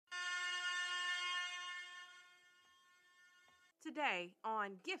Today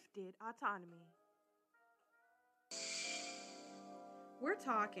on Gifted Autonomy, we're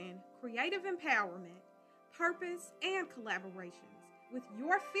talking creative empowerment, purpose, and collaborations with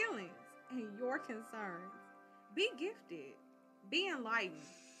your feelings and your concerns. Be gifted, be enlightened,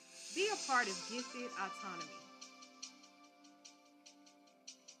 be a part of Gifted Autonomy.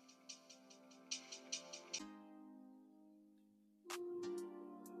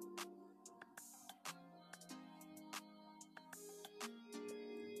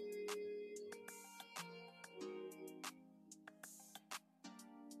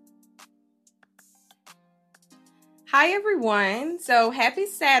 Hi, everyone. So happy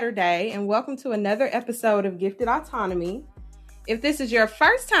Saturday and welcome to another episode of Gifted Autonomy. If this is your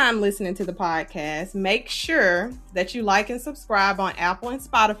first time listening to the podcast, make sure that you like and subscribe on Apple and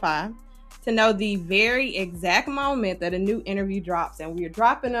Spotify to know the very exact moment that a new interview drops. And we're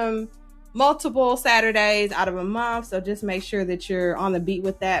dropping them multiple Saturdays out of a month. So just make sure that you're on the beat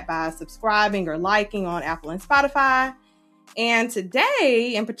with that by subscribing or liking on Apple and Spotify. And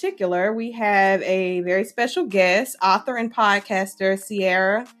today, in particular, we have a very special guest, author and podcaster,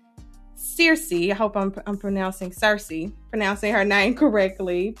 Searcy. I hope I'm pronouncing her name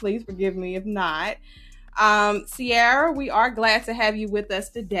correctly. Please forgive me if not. Ciera, we are glad to have you with us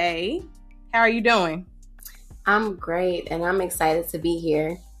today. How are you doing? I'm great, and I'm excited to be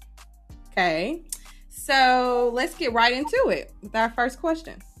here. Okay, so let's get right into it with our first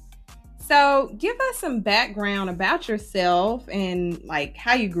question. So give us some background about yourself and like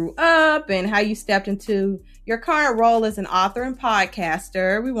how you grew up and how you stepped into your current role as an author and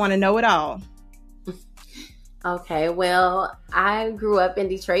podcaster. We want to know it all. Okay, well, I grew up in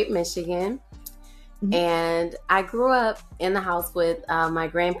Detroit, Michigan, and I grew up in the house with my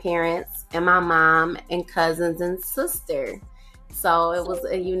grandparents and my mom and cousins and sister. So it was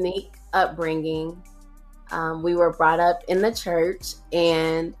a unique upbringing. We were brought up in the church,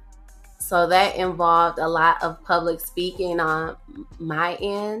 and so that involved a lot of public speaking on my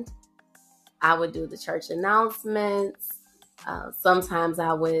end. I would do the church announcements. Sometimes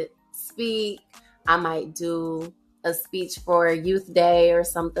I would speak. I might do a speech for a youth day or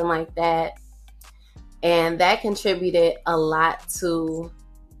something like that. And that contributed a lot to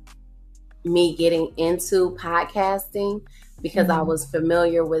me getting into podcasting because I was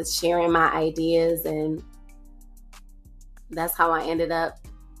familiar with sharing my ideas, and that's how I ended up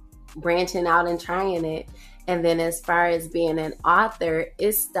branching out and trying it. And then as far as being an author,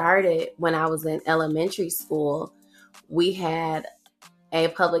 it started when I was in elementary school. We had a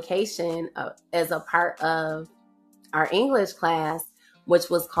publication as a part of our English class, which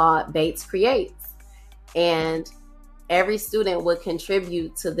was called Bates Creates. And every student would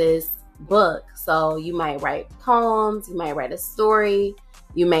contribute to this book. So you might write poems, you might write a story,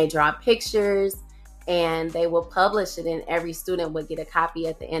 you may draw pictures, and they will publish it, and every student would get a copy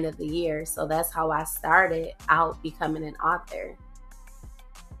at the end of the year. So that's how I started out becoming an author.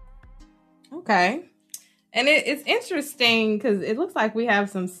 Okay. And it's interesting because it looks like we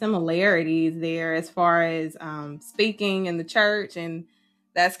have some similarities there as far as speaking in the church. And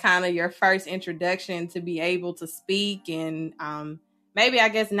that's kind of your first introduction to be able to speak and maybe, I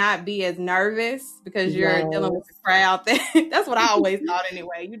guess, not be as nervous because you're dealing with the crowd. That's what I always thought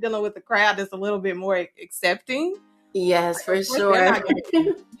anyway. You're dealing with the crowd that's a little bit more accepting. Yes, for sure.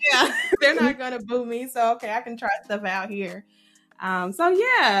 They're not going to boo me. So, okay, I can try stuff out here. So,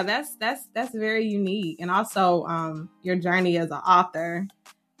 yeah, that's very unique. And also your journey as an author,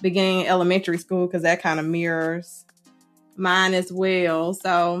 beginning in elementary school, because that kind of mirrors mine as well.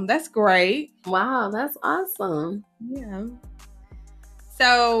 So that's great. Wow, that's awesome. Yeah.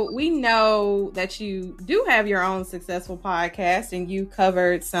 So we know that you do have your own successful podcast, and you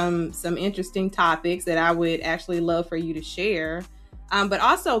covered some interesting topics that I would actually love for you to share. But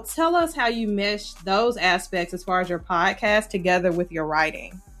also tell us how you mesh those aspects as far as your podcast together with your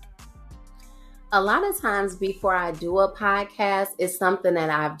writing. A lot of times before I do a podcast, it's something that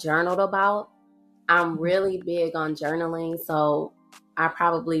I've journaled about. I'm really big on journaling, so I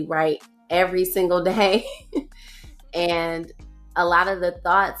probably write every single day. And a lot of the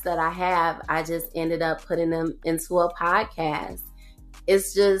thoughts that I have, I just ended up putting them into a podcast.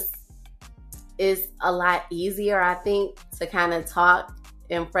 It's a lot easier, I think, to kind of talk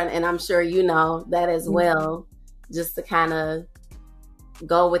in front, and I'm sure you know that as well, just to kind of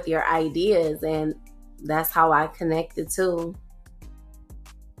go with your ideas, and that's how I connected too.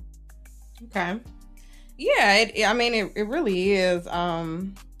 Okay. Yeah, it really is.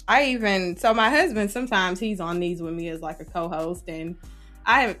 So my husband, sometimes he's on these with me as like a co-host, and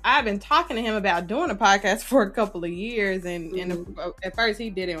I've been talking to him about doing a podcast for a couple of years, and at first he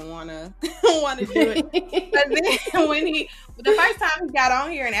didn't want to do it, but then the first time he got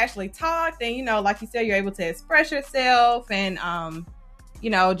on here and actually talked, and like you said, you're able to express yourself and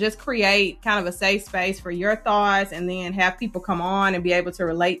just create kind of a safe space for your thoughts, and then have people come on and be able to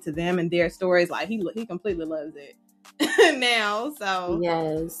relate to them and their stories. Like he completely loves it now. So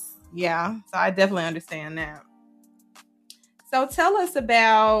yes, yeah, so I definitely understand that. So tell us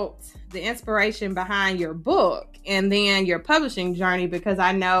about the inspiration behind your book and then your publishing journey, because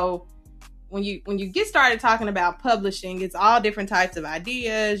I know when you get started talking about publishing, it's all different types of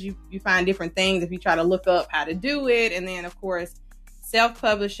ideas. You find different things if you try to look up how to do it. And then, of course,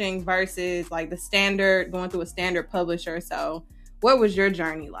 self-publishing versus like the standard, going through a standard publisher. So what was your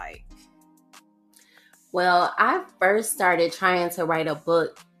journey like? Well, I first started trying to write a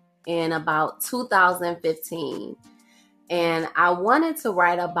book in about 2015. And I wanted to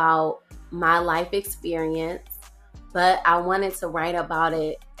write about my life experience, but I wanted to write about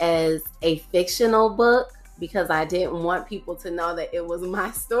it as a fictional book because I didn't want people to know that it was my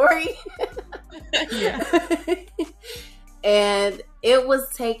story. Yeah. And it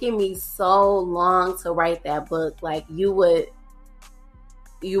was taking me so long to write that book, like you wouldn't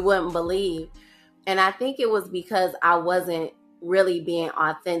believe. And I think it was because I wasn't really being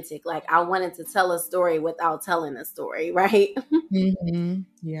authentic. Like I wanted to tell a story without telling a story, right? Mm-hmm.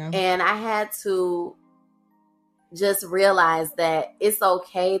 Yeah. And I had to just realize that it's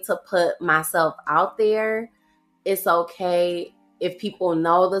okay to put myself out there. It's okay if people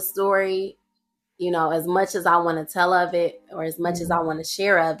know the story, as much as I want to tell of it or as much as I want to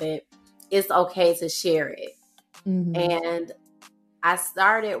share of it, it's okay to share it. Mm-hmm. And I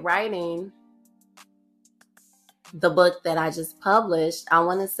started writing the book that I just published, I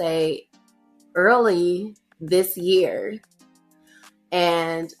want to say early this year.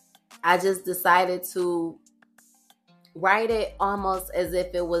 And I just decided to write it almost as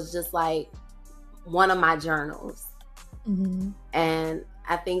if it was just like one of my journals. Mm-hmm. And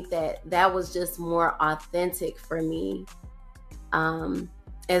I think that was just more authentic for me.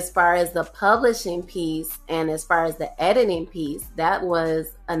 As far as the publishing piece and as far as the editing piece, that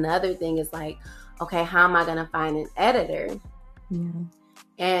was another thing. It's like, okay, how am I going to find an editor? Yeah.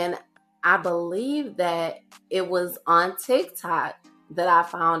 And I believe that it was on TikTok that I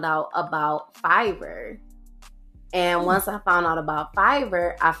found out about Fiverr. And once I found out about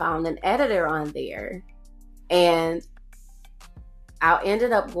Fiverr, I found an editor on there. And I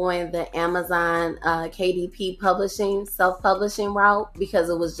ended up going the Amazon KDP publishing, self-publishing route because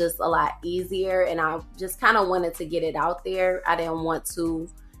it was just a lot easier. And I just kind of wanted to get it out there. I didn't want to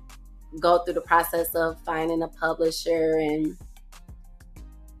go through the process of finding a publisher and,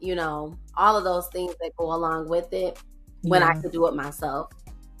 all of those things that go along with it when I could do it myself.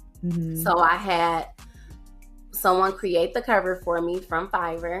 Mm-hmm. So I had someone create the cover for me from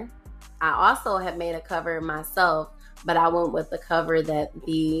Fiverr. I also have made a cover myself, but I went with the cover that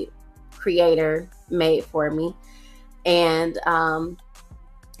the creator made for me. And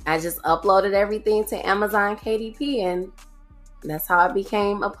I just uploaded everything to Amazon KDP, and that's how I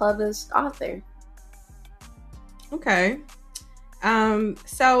became a published author. Okay.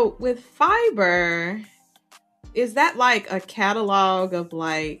 So with Fiverr, is that like a catalog of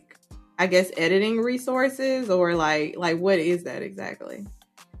like, I guess, editing resources, or like what is that exactly?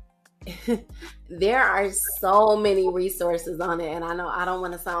 There are so many resources on it, and I know I don't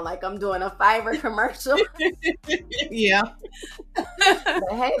want to sound like I'm doing a Fiverr commercial. Yeah.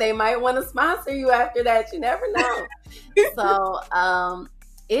 But hey, they might want to sponsor you after that. You never know. So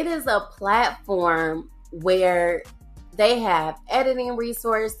it is a platform where they have editing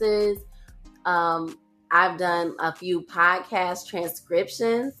resources. I've done a few podcast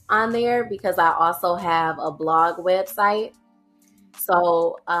transcriptions on there because I also have a blog website.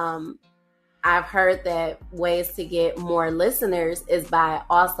 So I've heard that ways to get more listeners is by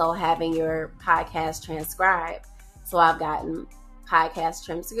also having your podcast transcribed. So I've gotten podcast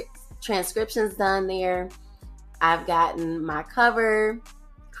transcriptions done there. I've gotten my cover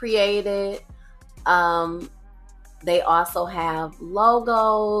created. They also have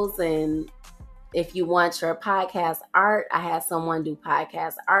logos, and if you want your podcast art, I had someone do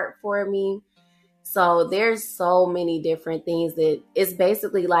podcast art for me. So there's so many different things that it's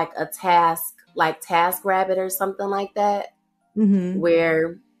basically like a task, like TaskRabbit or something like that,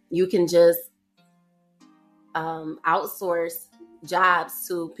 where you can just outsource jobs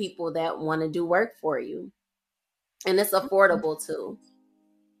to people that want to do work for you. And it's affordable too.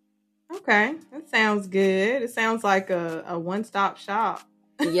 Okay, that sounds good. It sounds like a one-stop shop.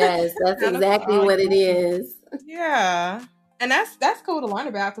 Yes, that's exactly what it is. Yeah. And that's cool to learn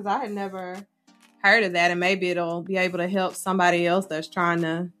about, because I had never heard of that, and maybe it'll be able to help somebody else that's trying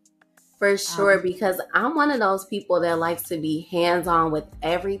to. For sure, because I'm one of those people that likes to be hands-on with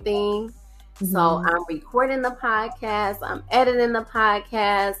everything. Mm-hmm. So I'm recording the podcast, I'm editing the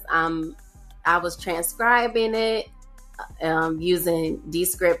podcast, I was transcribing it using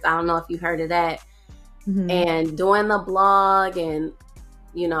Descript. I don't know if you heard of that. Mm-hmm. And doing the blog and,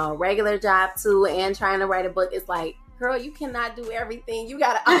 regular job too, and trying to write a book. It's like, girl, you cannot do everything. You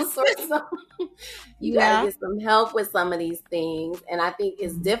got to outsource some. You got to get some help with some of these things. And I think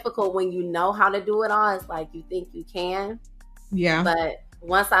it's difficult when you know how to do it all. It's like you think you can. Yeah. But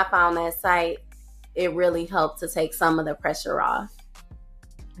once I found that site, it really helped to take some of the pressure off.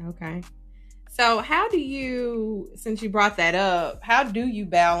 Okay. So how do you, since you brought that up, how do you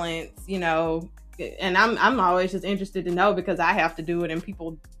balance, and I'm always just interested to know, because I have to do it and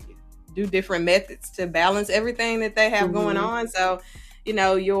people do different methods to balance everything that they have going on. So,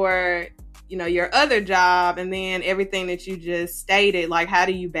 your other job and then everything that you just stated, like, how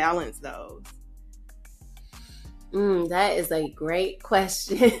do you balance those? That is a great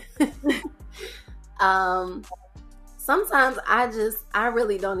question. Sometimes I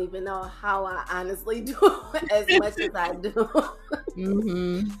really don't even know how I honestly do as much as I do.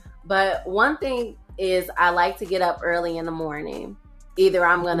 Mm-hmm. But one thing is I like to get up early in the morning. Either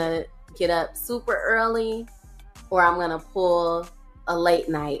I'm going to get up super early or I'm going to pull a late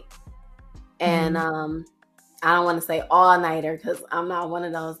night. And I don't want to say all-nighter, because I'm not one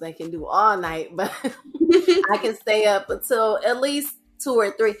of those that can do all night, but I can stay up until at least 2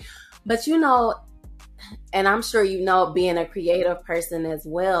 or 3. But and I'm sure being a creative person as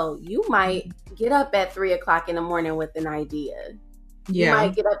well, you might get up at 3 o'clock in the morning with an idea. Yeah. You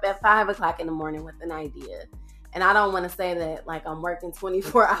might get up at 5 o'clock in the morning with an idea. And I don't want to say that like I'm working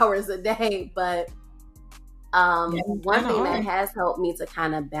 24 hours a day, but one thing that has helped me to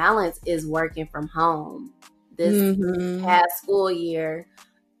kind of balance is working from home. This past school year,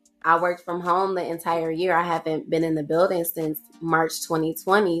 I worked from home the entire year. I haven't been in the building since March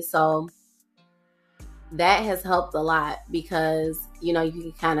 2020. So that has helped a lot, because, you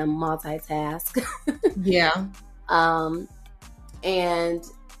can kind of multitask. Yeah. And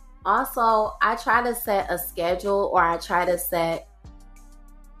also, I try to set a schedule, or I try to set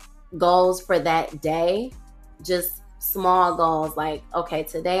goals for that day. Just small goals, like, okay,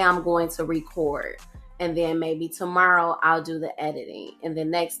 today I'm going to record, and then maybe tomorrow I'll do the editing, and the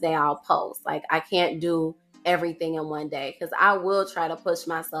next day I'll post. Like, I can't do everything in one day, because I will try to push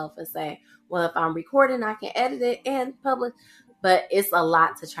myself and say, well, if I'm recording, I can edit it and publish, but it's a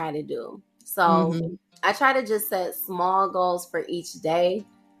lot to try to do. So I try to just set small goals for each day.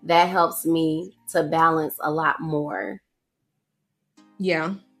 That helps me to balance a lot more.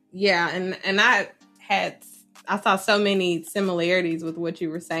 Yeah. Yeah. And I saw so many similarities with what you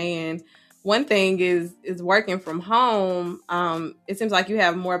were saying. One thing is working from home. It seems like you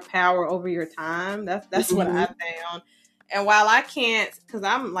have more power over your time. That's what I found. And while I can't, because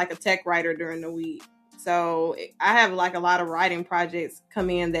I'm like a tech writer during the week, so I have like a lot of writing projects come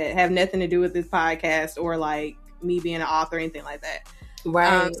in that have nothing to do with this podcast or like me being an author or anything like that.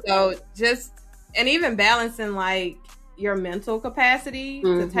 Right. So and even balancing like your mental capacity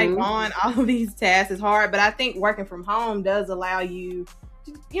to take on all of these tasks is hard. But I think working from home does allow you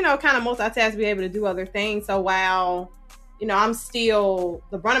to, kind of multitask, be able to do other things. So while, I'm still,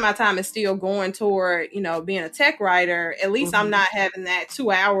 the brunt of my time is still going toward, being a tech writer, at least I'm not having that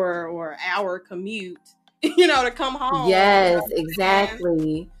 2-hour or hour commute, to come home. Yes,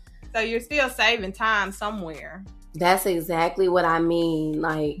 exactly. So you're still saving time somewhere. That's exactly what I mean.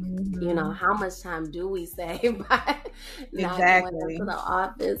 Like, how much time do we save by not going to the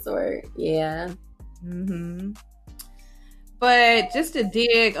office or, yeah. Mm-hmm. But just to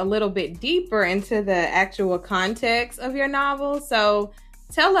dig a little bit deeper into the actual context of your novel. So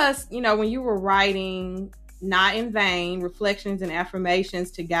tell us, when you were writing Not in Vain, Reflections and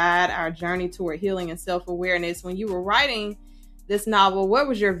Affirmations to Guide Our Journey Toward Healing and Self-Awareness, when you were writing this novel, what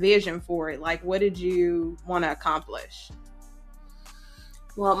was your vision for it? Like, what did you want to accomplish?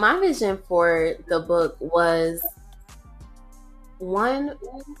 Well, my vision for the book was, one,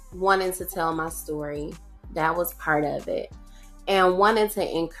 wanting to tell my story. That was part of it. And wanting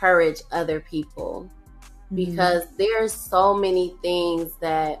to encourage other people, because there's so many things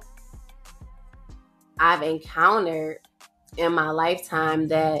that I've encountered in my lifetime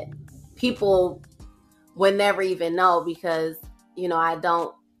that people would never even know, because, I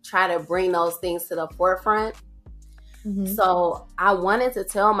don't try to bring those things to the forefront. So I wanted to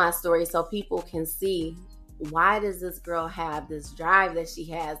tell my story so people can see why does this girl have this drive that she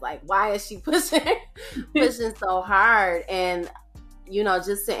has? Like, why is she pushing so hard? And,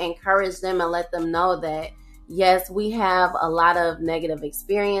 just to encourage them and let them know that, yes, we have a lot of negative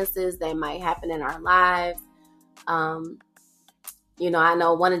experiences that might happen in our lives. I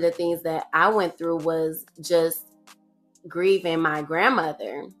know one of the things that I went through was just grieving my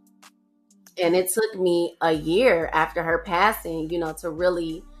grandmother. And it took me a year after her passing, to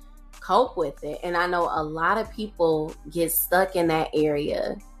really cope with it. And I know a lot of people get stuck in that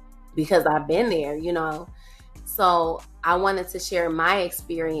area because I've been there, So I wanted to share my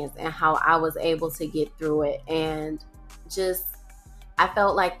experience and how I was able to get through it. And I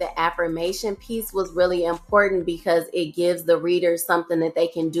felt like the affirmation piece was really important because it gives the reader something that they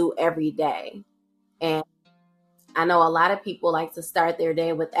can do every day. And I know a lot of people like to start their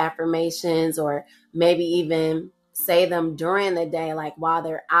day with affirmations or maybe even say them during the day, like while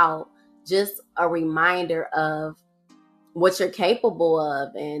they're out, just a reminder of what you're capable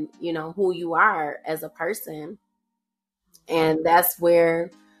of and, who you are as a person. And that's where,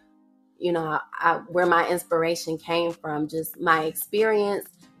 where my inspiration came from, just my experience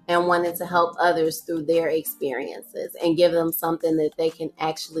and wanting to help others through their experiences and give them something that they can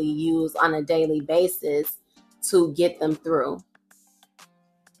actually use on a daily basis to get them through.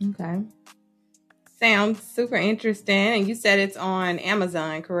 Okay. Sounds super interesting. And you said it's on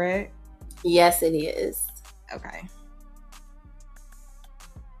Amazon, correct? Yes, it is. Okay.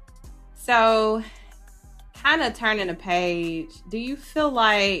 So, kind of turning a page, do you feel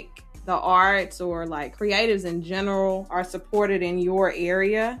like the arts or like creatives in general are supported in your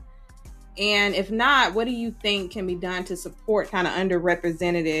area? And if not, what do you think can be done to support kind of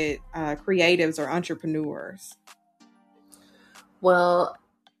underrepresented creatives or entrepreneurs? Well,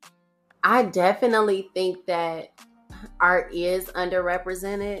 I definitely think that art is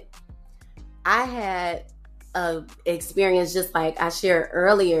underrepresented. I had an experience just like I shared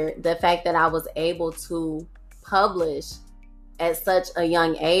earlier, the fact that I was able to publish at such a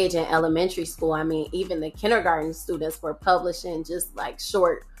young age in elementary school. I mean, even the kindergarten students were publishing just like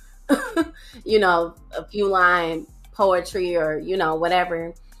short, a few line poetry or,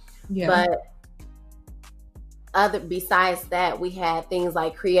 whatever. Yeah. But besides that, we had things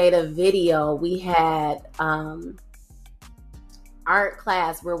like creative video. We had art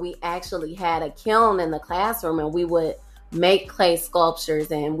class where we actually had a kiln in the classroom and we would make clay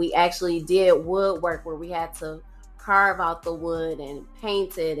sculptures, and we actually did woodwork where we had to carve out the wood and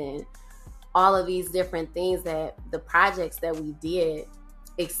paint it and all of these different things. That the projects that we did,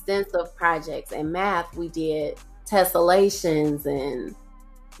 extensive projects. And math, we did tessellations and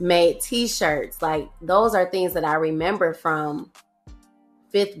made t-shirts. Like, those are things that I remember from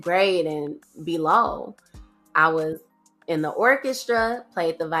 5th grade and below. I was in the orchestra,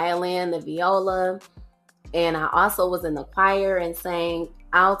 played the violin, the viola, and I also was in the choir and sang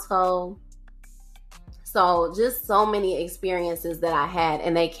alto. So just so many experiences that I had,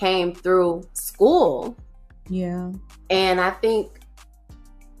 and they came through school. Yeah. And I think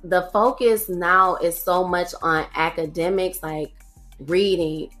the focus now is so much on academics, like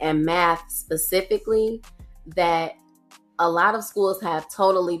reading and math specifically, that a lot of schools have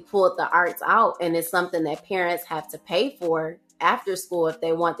totally pulled the arts out, and it's something that parents have to pay for after school if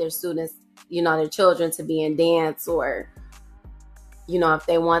they want their students, their children to be in dance, or, if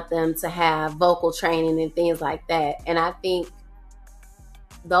they want them to have vocal training and things like that. And I think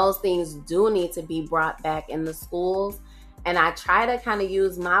those things do need to be brought back in the schools. And I try to kind of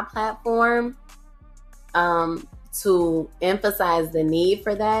use my platform to emphasize the need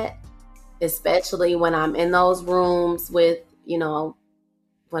for that, especially when I'm in those rooms with,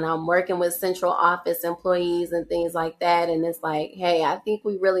 when I'm working with central office employees and things like that. And it's like, hey, I think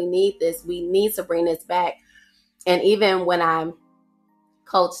we really need this. We need to bring this back. And even when I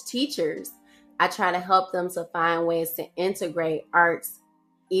coach teachers, I try to help them to find ways to integrate arts,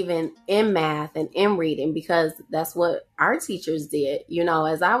 even in math and in reading, because that's what our teachers did,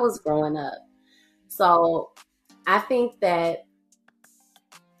 as I was growing up. So I think that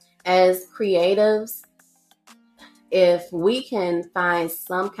as creatives, if we can find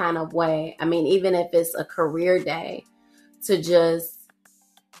some kind of way, I mean, even if it's a career day, to just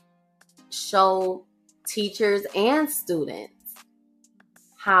show teachers and students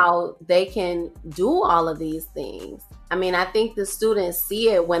how they can do all of these things. I mean, I think the students see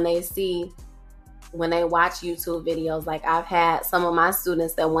it when they watch YouTube videos. Like, I've had some of my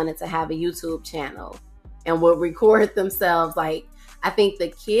students that wanted to have a YouTube channel and would record themselves. Like, I think the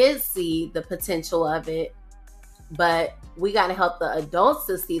kids see the potential of it, but we got to help the adults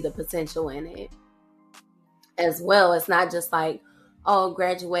to see the potential in it as well. It's not just like, oh,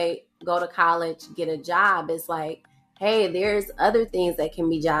 graduate, go to college, get a job. It's like, hey, there's other things that can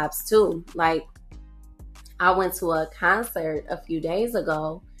be jobs too. Like, I went to a concert a few days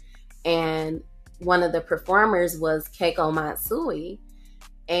ago, and one of the performers was Keiko Matsui.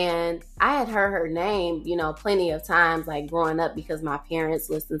 And I had heard her name, plenty of times, like growing up, because my parents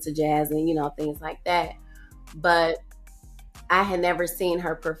listened to jazz and, things like that. But I had never seen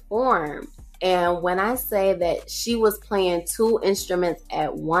her perform. And when I say that she was playing two instruments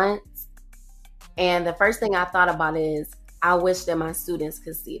at once, and the first thing I thought about is, I wish that my students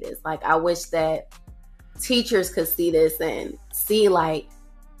could see this. Like, I wish that teachers could see this and see, like,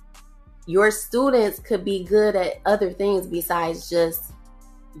 your students could be good at other things besides just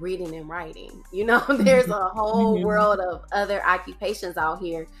reading and writing. There's a whole world of other occupations out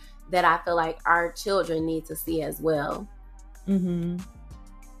here that I feel like our children need to see as well. Mm-hmm.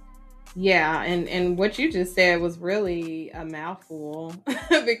 Yeah, and what you just said was really a mouthful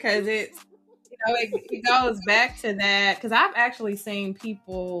because it's, it goes back to that, because I've actually seen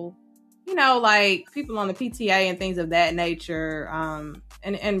people, like people on the PTA and things of that nature,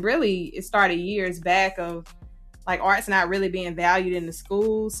 and really it started years back of like art's not really being valued in the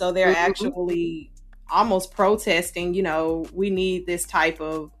schools, so they're actually almost protesting, we need this type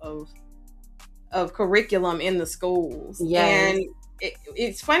of curriculum in the schools. Yes. And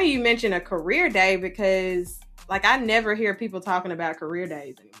it's funny you mention a career day, because like I never hear people talking about career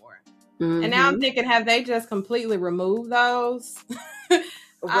days anymore. Mm-hmm. And now I'm thinking, have they just completely removed those?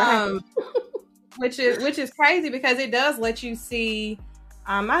 Right. Which is crazy, because it does let you see.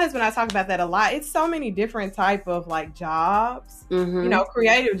 My husband and I talk about that a lot. It's so many different type of like jobs,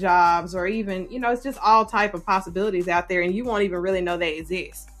 creative jobs, or even, it's just all type of possibilities out there, and you won't even really know they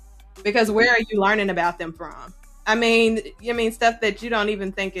exist, because where are you learning about them from? I mean stuff that you don't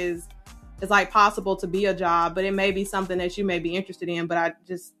even think is like possible to be a job, but it may be something that you may be interested in, but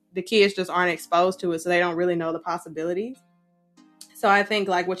the kids just aren't exposed to it, so they don't really know the possibilities. So I think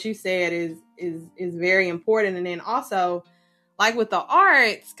like what you said is very important. And then also like with the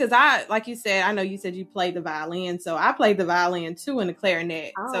arts, because like you said, I know you said you played the violin, so I played the violin too, and the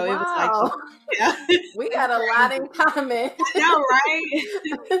clarinet. Oh, so wow. It was like, yeah, we got a lot in common. I know,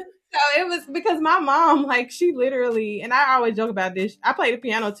 right? So it was because my mom, like, she literally, and I always joke about this, I played the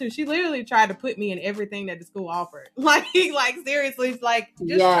piano too. She literally tried to put me in everything that the school offered. Like seriously, like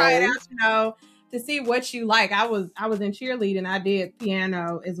just try it out, to see what you like. I was in cheerleading. I did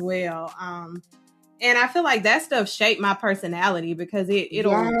piano as well. And I feel like that stuff shaped my personality, because it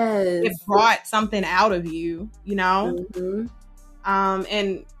brought something out of you, Mm-hmm.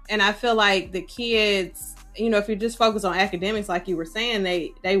 And I feel like the kids, if you just focus on academics, like you were saying,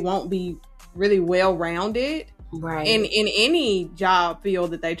 they won't be really well-rounded, right, in any job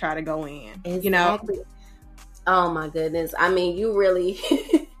field that they try to go in. Exactly. Oh my goodness. I mean, you really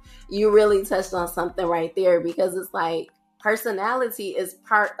you really touched on something right there, because it's like personality is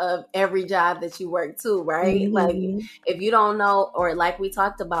part of every job that you work too, right? Mm-hmm. Like if you don't know, or like we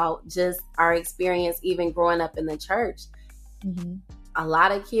talked about, just our experience even growing up in the church. Mm-hmm. A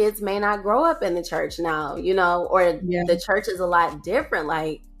lot of kids may not grow up in the church now, or the church is a lot different.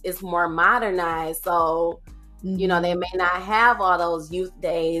 Like it's more modernized. So, mm-hmm. They may not have all those youth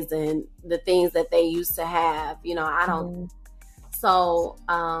days and the things that they used to have, I don't. Mm-hmm. So,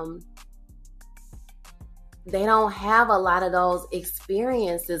 they don't have a lot of those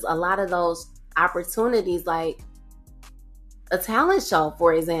experiences, a lot of those opportunities, like a talent show,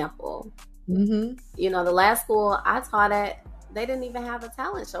 for example. Mm-hmm. The last school I taught at, they didn't even have a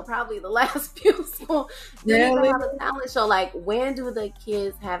talent show. Probably the last few schools didn't even have a talent show. Like, when do the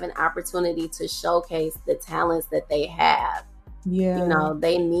kids have an opportunity to showcase the talents that they have? Yeah.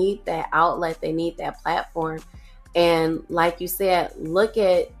 They need that outlet. They need that platform. And like you said, look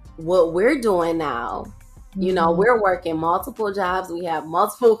at what we're doing now. Mm-hmm. We're working multiple jobs. We have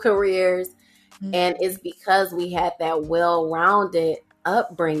multiple careers. Mm-hmm. And it's because we had that well-rounded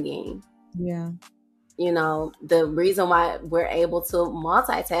upbringing. Yeah. The reason why we're able to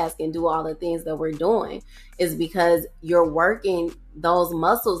multitask and do all the things that we're doing is because you're working those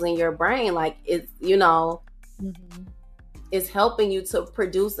muscles in your brain. Like it's, mm-hmm. it's helping you to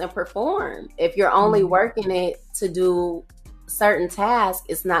produce and perform. If you're only mm-hmm. working it to do certain tasks,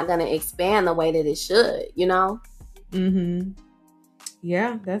 it's not going to expand the way that it should, Mm-hmm.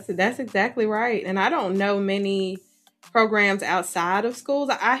 Yeah, that's exactly right. And I don't know many programs outside of schools.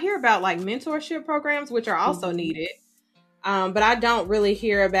 I hear about like mentorship programs, which are also mm-hmm. needed. But I don't really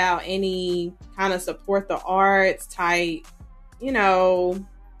hear about any kind of support the arts type,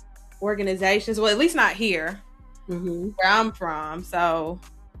 organizations. Well, at least not here mm-hmm. where I'm from. So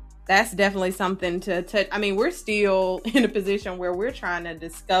that's definitely something to touch. I mean, we're still in a position where we're trying to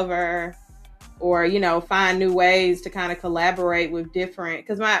discover or, find new ways to kind of collaborate with different,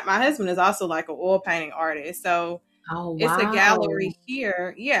 because my husband is also like an oil painting artist. So Oh, it's a wow. gallery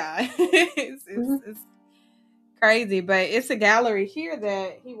here. Yeah. It's crazy, but it's a gallery here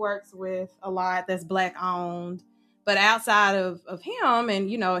that he works with a lot that's Black owned. But outside of him and,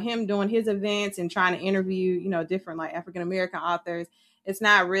 him doing his events and trying to interview, different like African American authors, it's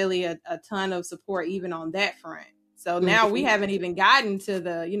not really a ton of support even on that front. So now we haven't even gotten to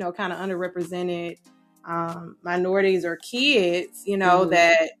the, kind of underrepresented minorities or kids,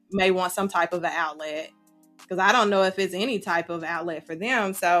 that may want some type of an outlet. Because I don't know if it's any type of outlet for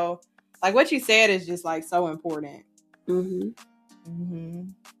them. So like what you said is just like so important.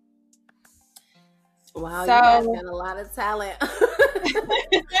 Wow, so, you guys got a lot of talent.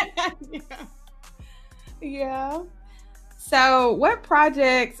 Yeah. So what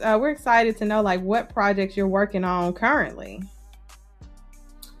projects, we're excited to know like what projects you're working on currently.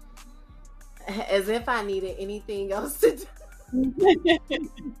 As if I needed anything else to do.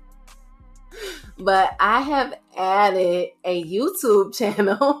 But I have added a YouTube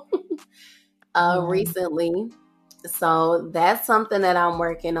channel recently. So that's something that I'm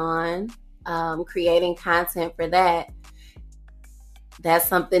working on, creating content for that. That's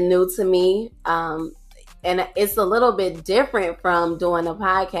something new to me. And it's a little bit different from doing a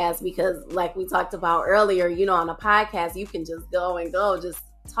podcast because like we talked about earlier, on a podcast, you can just go and just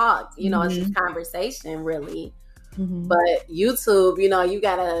talk, it's just conversation really. But YouTube, you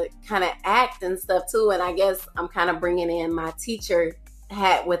gotta kind of act and stuff too. And I guess I'm kind of bringing in my teacher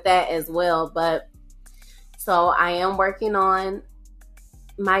hat with that as well. But so I am working on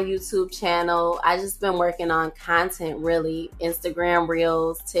my YouTube channel. I just been working on content really, Instagram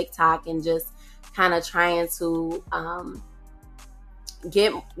Reels, TikTok, and just kind of trying to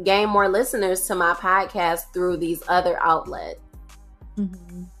gain more listeners to my podcast through these other outlets.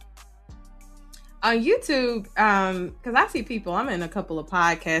 On YouTube, because I see people, I'm in a couple of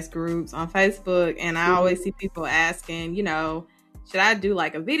podcast groups on Facebook, and I always see people asking, should I do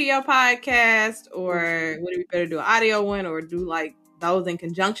like a video podcast or would it be better to do an audio one or do like those in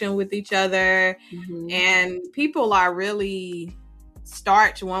conjunction with each other? And people are really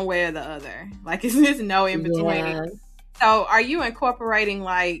starch one way or the other. Like it's just no in between. Yeah. So are you incorporating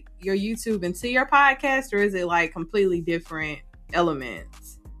like your YouTube into your podcast or is it like completely different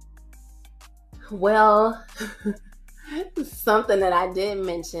elements? Well, something that I didn't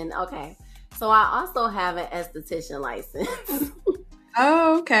mention. Okay. So I also have an esthetician license.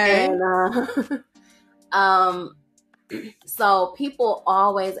 Oh, okay. And so people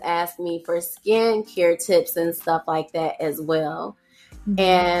always ask me for skincare tips and stuff like that as well.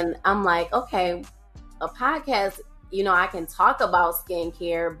 And I'm like, okay, a podcast, I can talk about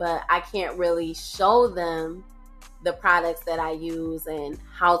skincare, but I can't really show them the products that I use and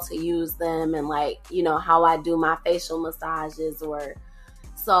how to use them and like, how I do my facial massages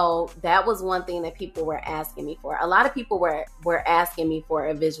so that was one thing that people were asking me for. A lot of people were asking me for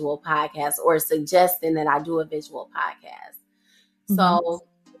a visual podcast or suggesting that I do a visual podcast. So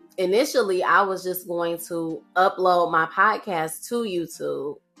initially I was just going to upload my podcast to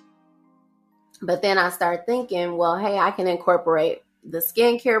YouTube. But then I started thinking, well, hey, I can incorporate the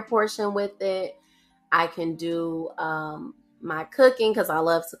skincare portion with it. I can do my cooking because I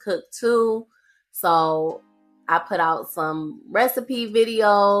love to cook too. So I put out some recipe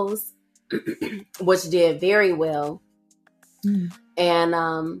videos, which did very well.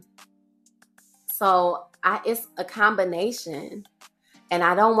 And so it's a combination. And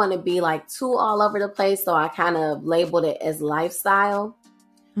I don't want to be like too all over the place. So I kind of labeled it as lifestyle.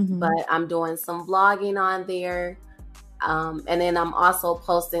 But I'm doing some vlogging on there. And then I'm also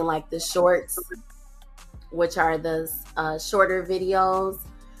posting like the shorts, which are the shorter videos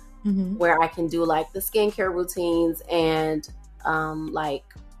where I can do like the skincare routines and like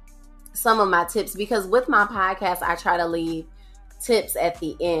some of my tips. Because with my podcast, I try to leave tips at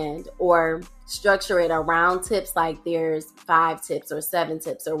the end or structure it around tips. Like there's 5 tips or 7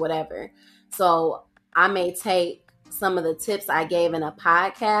 tips or whatever. So I may take some of the tips I gave in a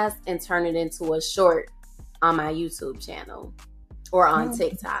podcast and turn it into a short on my YouTube channel or on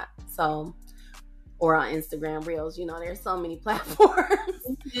TikTok. So, or on Instagram Reels, there's so many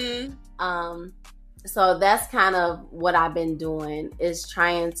platforms. So that's kind of what I've been doing is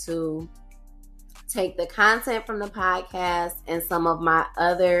trying to take the content from the podcast and some of my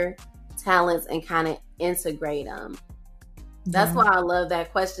other talents and kind of integrate them. That's why I love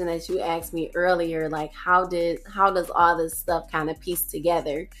that question that you asked me earlier. Like, how does all this stuff kind of piece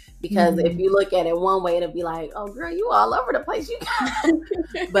together? Because if you look at it one way, it'll be like, oh girl, you all over the place.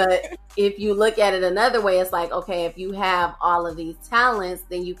 But if you look at it another way, it's like, okay, if you have all of these talents,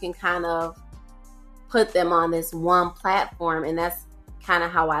 then you can kind of put them on this one platform. And that's kind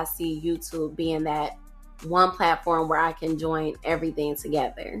of how I see YouTube being that one platform where I can join everything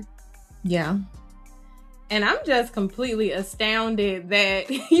together. Yeah. And I'm just completely astounded that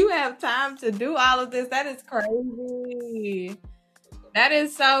you have time to do all of this. That is crazy. That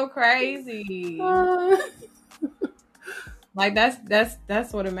is so crazy. Like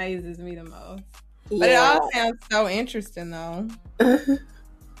that's what amazes me the most. Yeah. But it all sounds so interesting though.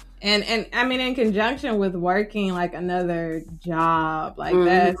 And I mean, in conjunction with working like another job, like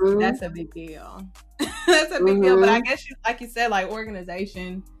that's a big deal. That's a big deal. But I guess like you said, like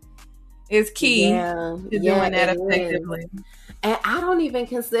organization is key to doing that effectively. And I don't even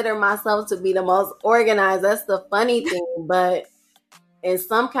consider myself to be the most organized. That's the funny thing. But in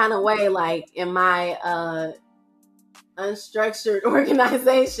some kind of way, like in my unstructured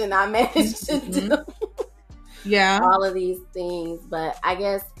organization, I managed to do all of these things. But I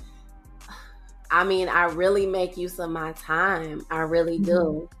guess, I mean, I really make use of my time. I really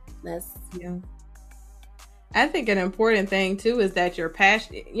do. I think an important thing too is that you're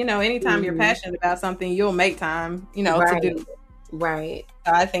passionate. You know, anytime you're passionate about something, you'll make time, to do it. Right.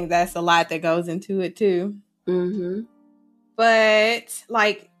 So I think that's a lot that goes into it too. But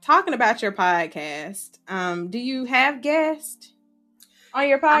like talking about your podcast, do you have guests on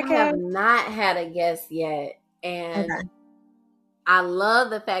your podcast? I have not had a guest yet. And I love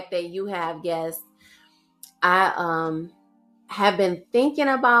the fact that you have guests. I have been thinking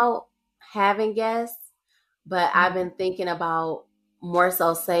about having guests, but I've been thinking about more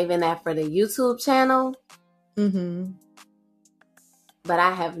so saving that for the YouTube channel. But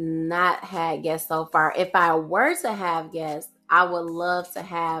I have not had guests so far. If I were to have guests, I would love to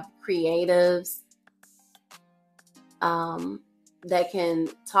have creatives that can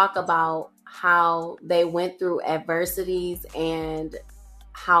talk about how they went through adversities and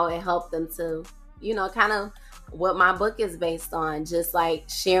how it helped them to, kind of what my book is based on, just like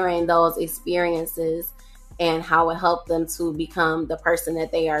sharing those experiences and how it helped them to become the person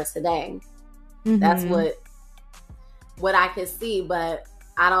that they are today. That's what I could see, but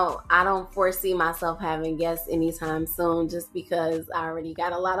I don't foresee myself having guests anytime soon, just because I already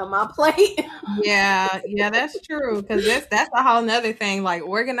got a lot on my plate. yeah, that's true. Because that's a whole nother thing, like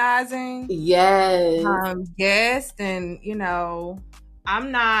organizing. Yes. Guests, and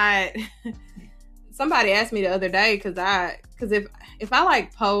I'm not. Somebody asked me the other day because if I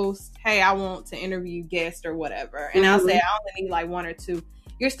like post, hey, I want to interview guests or whatever, and I'll say I only need like one or two,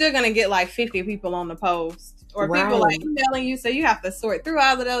 you're still gonna get like 50 people on the post. Or people like emailing you, so you have to sort through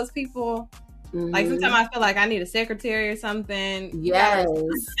all of those people. Like sometimes I feel like I need a secretary or something. Yes,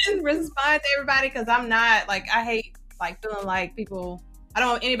 respond to everybody, because I'm not like, I hate like feeling like people. I don't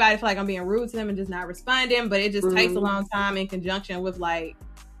want anybody to feel like I'm being rude to them and just not responding. But it just takes a long time in conjunction with like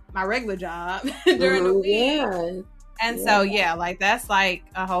my regular job during the week. And so like that's like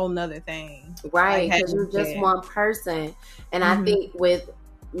a whole nother thing, right? Because you're just one person, and I think with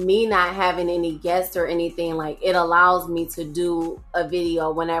me not having any guests or anything, like it allows me to do a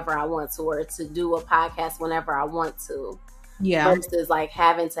video whenever I want to, or to do a podcast whenever I want to. Versus like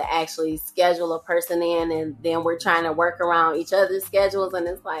having to actually schedule a person in, and then we're trying to work around each other's schedules, and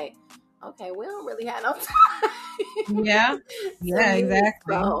it's like, okay, we don't really have no time.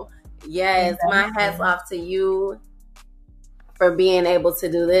 Exactly. So yes, my hat's off to you for being able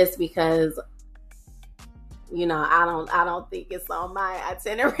to do this, because I don't think it's on my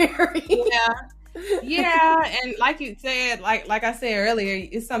itinerary. And like you said, like I said earlier,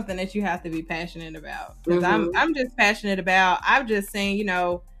 it's something that you have to be passionate about. Because I'm just passionate about. I've just seen,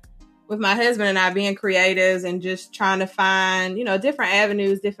 with my husband and I being creatives and just trying to find, different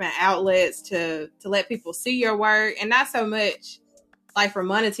avenues, different outlets to let people see your work, and not so much like for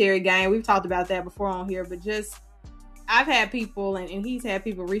monetary gain. We've talked about that before on here, but just I've had people and he's had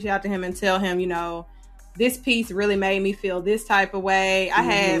people reach out to him and tell him, this piece really made me feel this type of way. I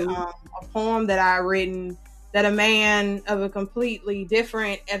had a poem that I written that a man of a completely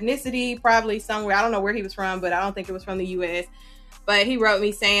different ethnicity, probably somewhere, I don't know where he was from, but I don't think it was from the U.S., but he wrote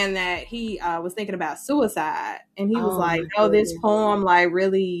me saying that he was thinking about suicide. And he was like, this poem like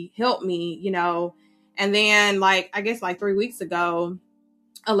really helped me, And then like, I guess like 3 weeks ago,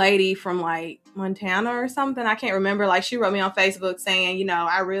 a lady from like Montana or something, I can't remember, like she wrote me on Facebook saying,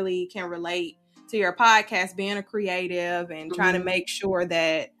 I really can relate to your podcast, being a creative and trying to make sure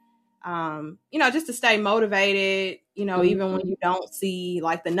that just to stay motivated, even when you don't see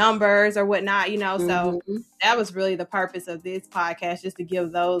like the numbers or whatnot, so that was really the purpose of this podcast, just to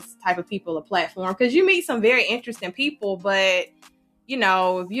give those type of people a platform, because you meet some very interesting people, but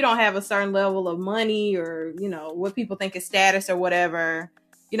if you don't have a certain level of money or, what people think is status or whatever,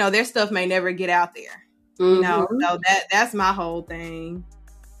 their stuff may never get out there, so that's my whole thing.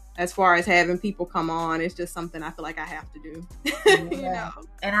 As far as having people come on, it's just something I feel like I have to do.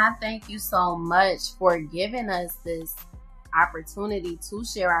 And I thank you so much for giving us this opportunity to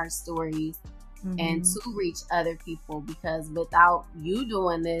share our stories and to reach other people, because without you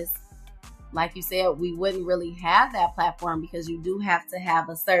doing this, like you said, we wouldn't really have that platform, because you do have to have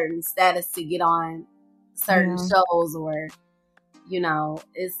a certain status to get on certain shows, or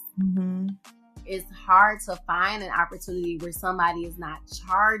it's hard to find an opportunity where somebody is not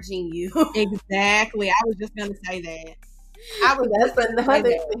charging you. Exactly. I was just going to say that. That's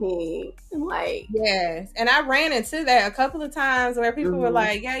another thing. Like, yes. And I ran into that a couple of times where people were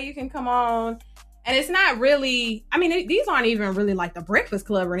like, yeah, you can come on. And it's not really, these aren't even really like the Breakfast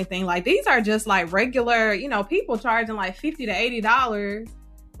Club or anything. Like, these are just like regular, people charging like $50 to $80.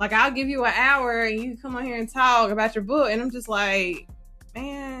 Like, I'll give you an hour and you come on here and talk about your book. And I'm just like,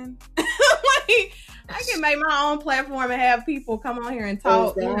 man, like, I can make my own platform and have people come on here and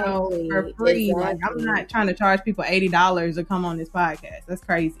talk, for free. Exactly. Like, I'm not trying to charge people $80 to come on this podcast. That's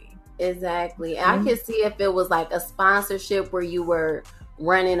crazy. Exactly. I could see if it was like a sponsorship where you were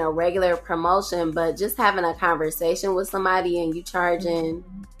running a regular promotion, but just having a conversation with somebody and you charging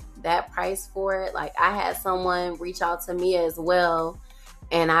that price for it. Like, I had someone reach out to me as well,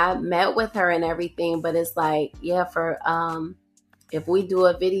 and I met with her and everything, but it's like, for if we do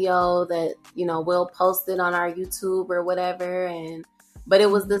a video that, we'll post it on our YouTube or whatever. But it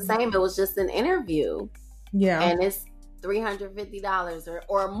was the same. It was just an interview. Yeah. And it's $350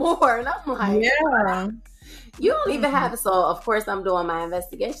 or more. And I'm like, yeah, you don't even have it. So of course I'm doing my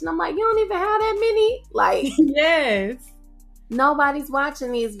investigation. I'm like, you don't even have that many? Like, yes. Nobody's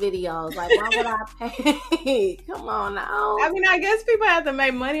watching these videos. Like, why would I pay? Come on now. I guess people have to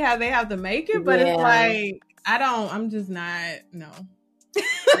make money how they have to make it, but it's like, I'm just not, no.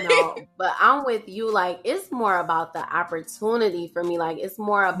 No, but I'm with you. Like, it's more about the opportunity for me. Like, it's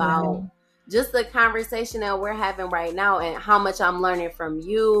more about just the conversation that we're having right now and how much I'm learning from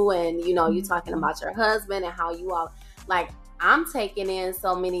you. And, you talking about your husband and how you all, like, I'm taking in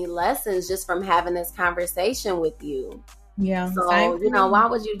so many lessons just from having this conversation with you. Yeah. So, why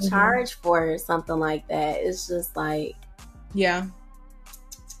would you charge for something like that? It's just like, yeah.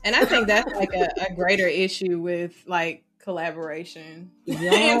 And I think that's like a greater issue with like collaboration in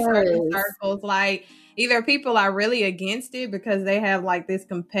certain circles. Like, either people are really against it because they have like this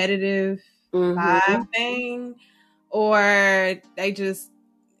competitive vibe thing, or they just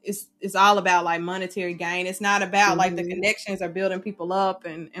it's all about like monetary gain. It's not about like the connections or building people up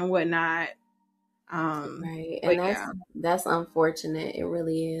and whatnot. Right. And that's unfortunate. It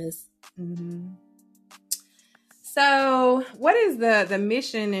really is. So what is the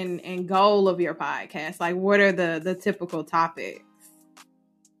mission and goal of your podcast? Like, what are the typical topics?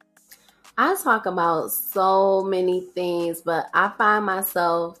 I talk about so many things, but I find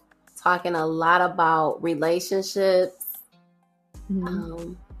myself talking a lot about relationships. I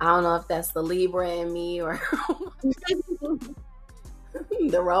don't know if that's the Libra in me or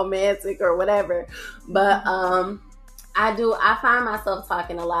the romantic or whatever, but I find myself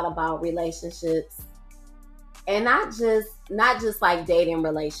talking a lot about relationships. And not just like dating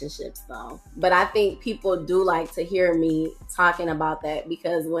relationships though, but I think people do like to hear me talking about that,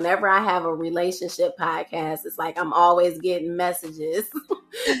 because whenever I have a relationship podcast, it's like I'm always getting messages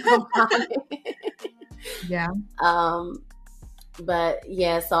about it. Yeah. But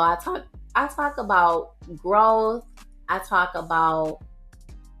yeah, so I talk about growth. I talk about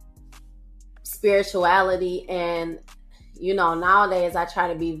spirituality, and nowadays I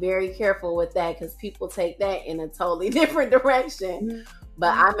try to be very careful with that because people take that in a totally different direction.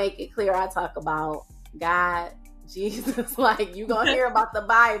 But I make it clear I talk about God, Jesus. Like, you're going to hear about the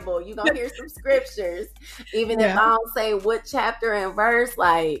Bible. You're going to hear some scriptures. Even if I don't say what chapter and verse,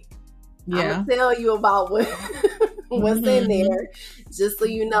 like, I'm going to tell you about what's in there. Just so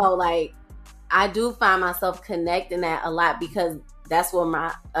you know, like, I do find myself connecting that a lot because that's what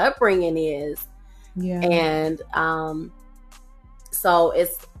my upbringing is. Yeah. And, so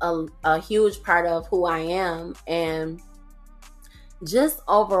it's a huge part of who I am, and just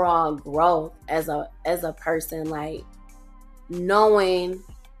overall growth as a person, like knowing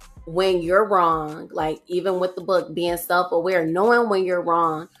when you're wrong, like even with the book, being self-aware, knowing when you're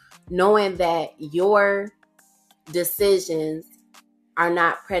wrong, knowing that your decisions are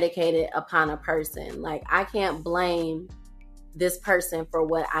not predicated upon a person. Like, I can't blame this person for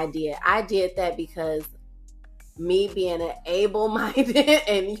what I did. I did that because me being an able-minded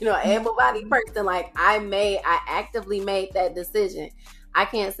and, you know, able-bodied person, like, I actively made that decision. I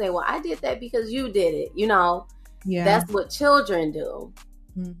can't say, well, I did that because you did it. You know, that's what children do.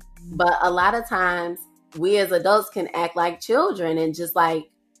 Mm-hmm. But a lot of times we as adults can act like children and just, like,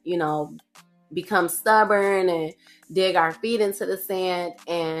 you know, become stubborn and dig our feet into the sand.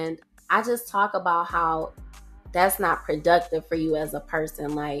 And I just talk about how that's not productive for you as a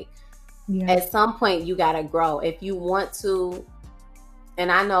person. Like, at some point you got to grow if you want to.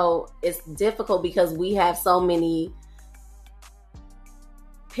 And I know it's difficult because we have so many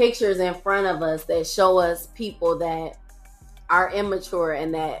pictures in front of us that show us people that are immature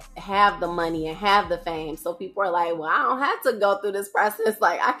and that have the money and have the fame. So people are like, well, I don't have to go through this process.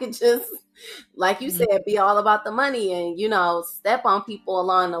 Like, I could just, like you said, be all about the money and, you know, step on people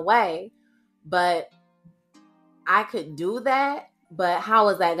along the way. But I could do that. But how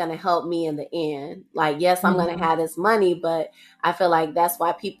is that going to help me in the end? Like, yes, I'm going to have this money, but I feel like that's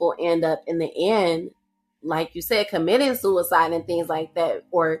why people end up in the end, like you said, committing suicide and things like that,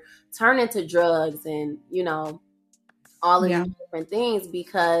 or turning to drugs and, you know, all of these different things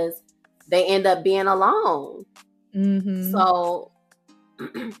because they end up being alone. Mm-hmm. So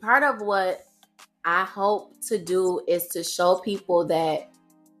part of what I hope to do is to show people that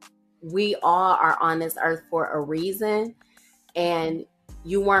we all are on this earth for a reason, and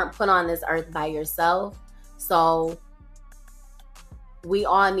you weren't put on this earth by yourself. So we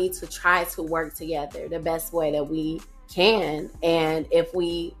all need to try to work together the best way that we can. And if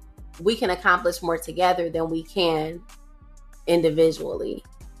we can accomplish more together than we can individually.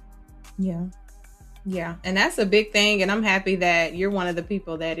 Yeah. And that's a big thing. And I'm happy that you're one of the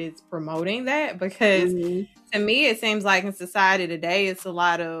people that is promoting that, because to me, it seems like in society today, it's a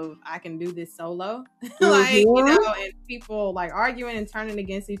lot of, I can do this solo. Like, you know, and people like arguing and turning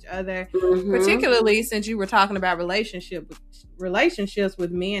against each other, particularly since you were talking about relationships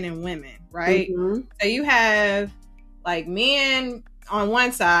with men and women, right? So you have like men on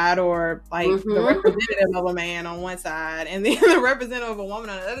one side, or like the representative of a man on one side, and then the representative of a woman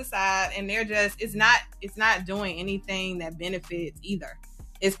on the other side, and they're just, it's not doing anything that benefits either.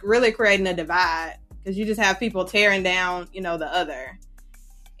 It's really creating a divide, because you just have people tearing down, you know, the other.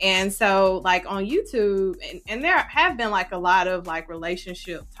 And so like on YouTube, and there have been like a lot of like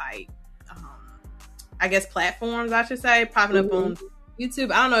relationship type I guess platforms, I should say, popping up on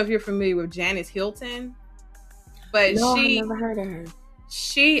YouTube. I don't know if you're familiar with Janice Hilton, but no, I've never heard of her.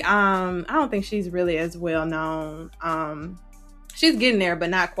 She, I don't think she's really as well known. She's getting there, but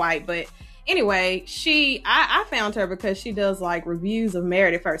not quite. But anyway, I found her because she does like reviews of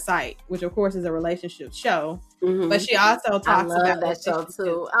Married at First Sight, which of course is a relationship show. But she also talks about that show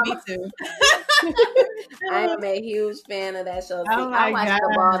too. Me too. I am a huge fan of that show too. I watched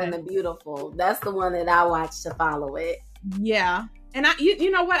The Bald and the Beautiful. That's the one that I watched to follow it. Yeah. And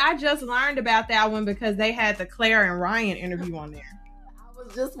you know what? I just learned about that one because they had the Claire and Ryan interview on there. I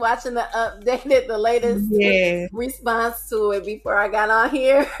was just watching the latest response to it before I got on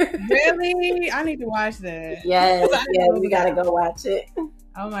here. Really? I need to watch that. Yes, we gotta go watch it.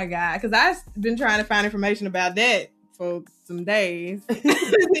 Oh my God. Because I've been trying to find information about that for some days. See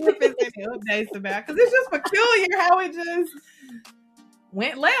if it's any updates about, because it's just peculiar how it just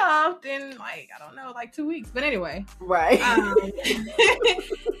went left in like, I don't know, like 2 weeks. But anyway. Right.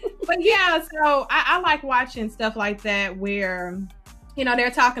 But yeah, so I like watching stuff like that where, you know,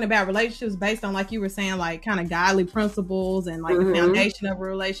 they're talking about relationships based on, like you were saying, like kind of godly principles and like the foundation of a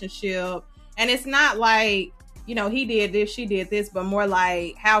relationship. And it's not like, you know, he did this, she did this, but more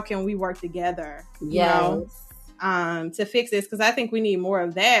like, how can we work together? You know, to fix this? Because I think we need more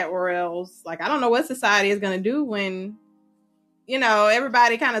of that, or else, like, I don't know what society is going to do when, you know,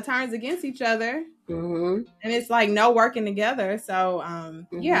 everybody kind of turns against each other, and it's like no working together. So, I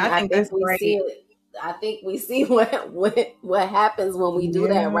think that's great. I think we see what happens when we do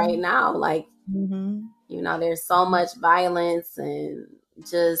that right now. Like, you know, there's so much violence and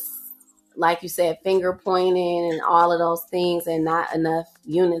just, like you said, finger pointing and all of those things, and not enough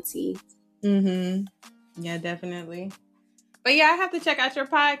unity. Yeah, definitely. But yeah, I have to check out your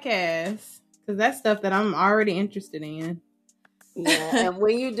podcast because that's stuff that I'm already interested in. Yeah, and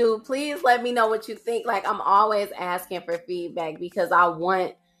when you do, please let me know what you think. Like, I'm always asking for feedback because I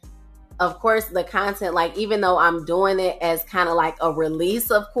want, of course, the content, like, even though I'm doing it as kind of like a release,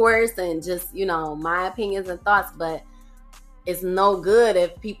 of course, and just, you know, my opinions and thoughts, but it's no good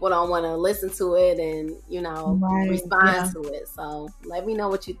if people don't want to listen to it and, you know, respond to it. So let me know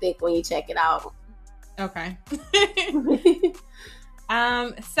what you think when you check it out. Okay.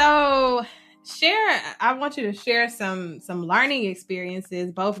 So I want you to share some learning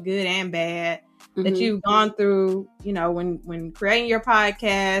experiences, both good and bad, that you've gone through, when creating your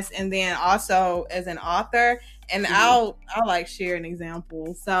podcast, and then also as an author. And I'll like share an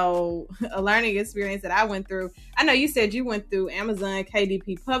example. So a learning experience that I went through. I know you said you went through Amazon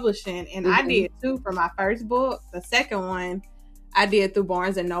KDP Publishing, and I did too for my first book. The second one I did through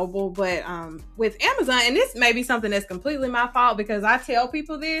Barnes and Noble, but with Amazon, and this may be something that's completely my fault, because I tell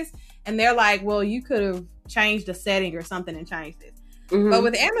people this and they're like, well, you could have changed the setting or something and changed this. But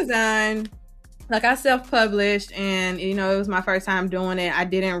with Amazon, like, I self-published, and it was my first time doing it. I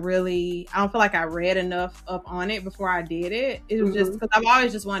don't feel like I read enough up on it before I did it. It was just because I've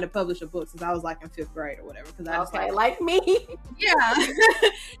always just wanted to publish a book since I was like in 5th grade or whatever. Like me. Yeah.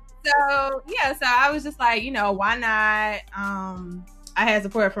 So I was just like, why not? I had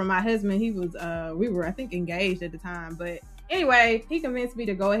support from my husband. He was, we were, I think, engaged at the time. But anyway, he convinced me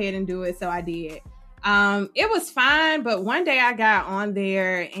to go ahead and do it. So I did. It was fine. But one day I got on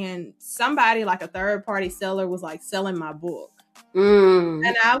there and somebody, like a third party seller, was like selling my book. And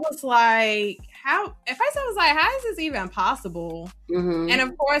I was like, at first I was like, how is this even possible? And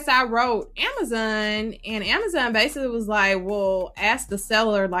of course I wrote Amazon, and Amazon basically was like, well, ask the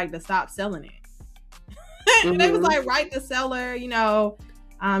seller like to stop selling it. And they was like, write the seller,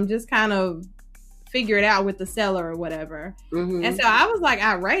 just kind of figure it out with the seller or whatever. And so I was like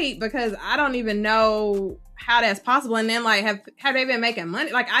irate, because I don't even know how that's possible. And then like, have they been making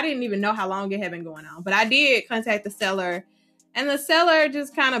money? Like, I didn't even know how long it had been going on, but I did contact the seller. And the seller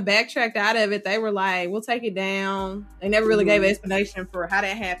just kind of backtracked out of it. They were like, we'll take it down. They never really gave an explanation for how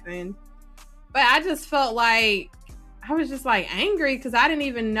that happened. But I just felt like, I was just like angry, because I didn't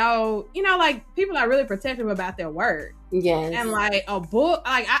even know, like, people are really protective about their word. Yes. And like a book,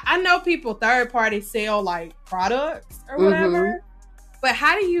 like I know people third party sell like products or whatever. But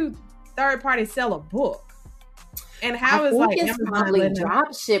how do you third party sell a book? And how is like it's probably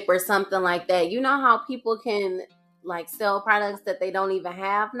drop ship or something like that. You know how people can like sell products that they don't even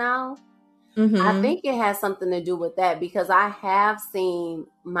have now? I think it has something to do with that, because I have seen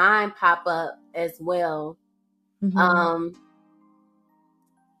mine pop up as well.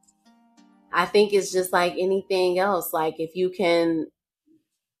 I think it's just like anything else. Like, if you can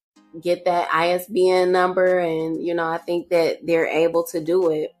get that ISBN number, and I think that they're able to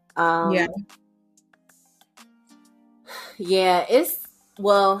do it. It's,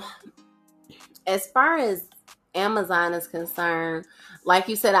 well, as far as Amazon is concerned, like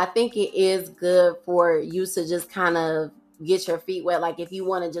you said, I think it is good for you to just kind of get your feet wet. Like, if you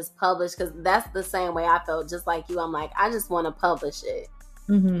want to just publish, because that's the same way I felt, just like you. I'm like, I just want to publish it.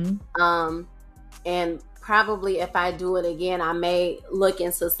 And probably if I do it again, I may look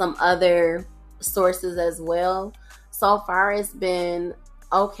into some other sources as well. So far, it's been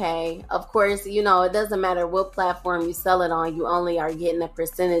okay. Of course, it doesn't matter what platform you sell it on, you only are getting a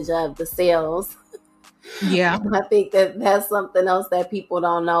percentage of the sales. Yeah. I think that's something else that people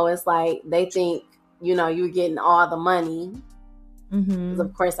don't know. It's like, they think, you're getting all the money. Because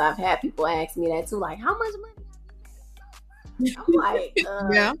of course I've had people ask me that too, like, how much money? I'm like,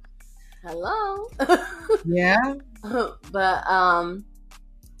 yeah. Hello. Yeah. But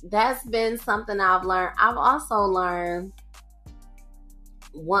that's been something I've learned. I've also learned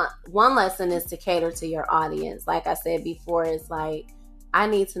one lesson is to cater to your audience. Like I said before, it's like, I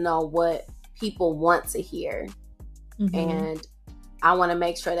need to know what people want to hear. And I want to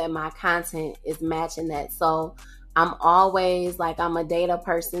make sure that my content is matching that. So I'm always like, I'm a data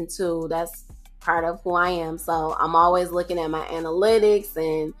person too. That's part of who I am. So I'm always looking at my analytics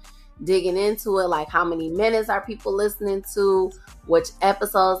and digging into it. Like, how many minutes are people listening to? Which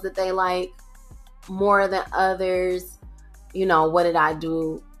episodes that they like more than others? What did I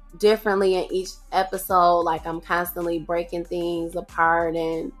do differently in each episode? Like, I'm constantly breaking things apart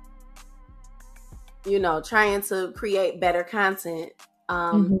and, trying to create better content.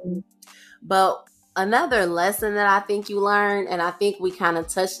 But another lesson that I think you learn, and I think we kind of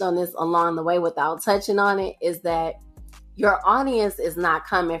touched on this along the way without touching on it, is that your audience is not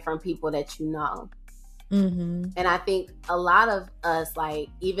coming from people that you know. And I think a lot of us, like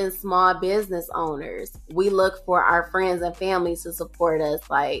even small business owners, we look for our friends and family to support us.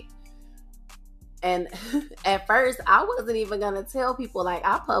 Like, and at first I wasn't even going to tell people, like,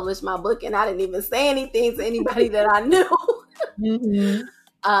 I published my book, and I didn't even say anything to anybody that I knew.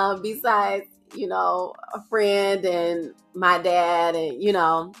 Besides, a friend and my dad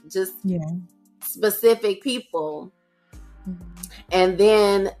and, just specific people. And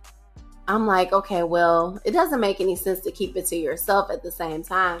then I'm like, okay, well, it doesn't make any sense to keep it to yourself at the same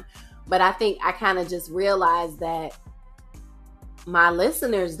time. But I think I kind of just realized that my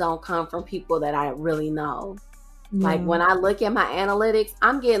listeners don't come from people that I really know. Yeah. Like when I look at my analytics,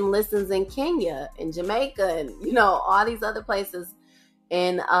 I'm getting listens in Kenya and Jamaica and, all these other places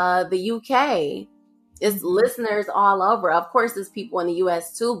in the UK. It's listeners all over. Of course, it's people in the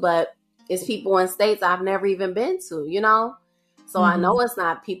US too, but it's people in states I've never even been to, So I know it's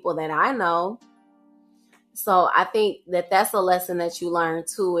not people that I know. So I think that that's a lesson that you learn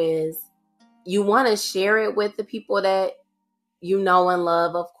too, is you want to share it with the people that you know and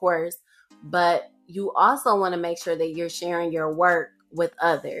love, of course, but you also want to make sure that you're sharing your work with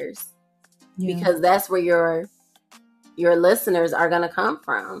others, because that's where your listeners are going to come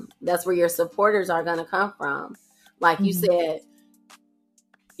from. That's where your supporters are going to come from. Like you said,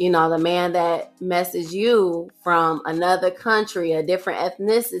 the man that messaged you from another country, a different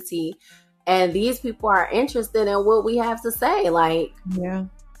ethnicity, and these people are interested in what we have to say. Like, and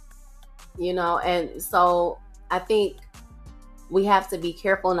so I think we have to be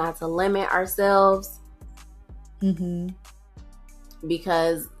careful not to limit ourselves,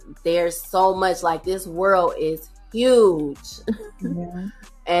 because there's so much, like, this world is huge.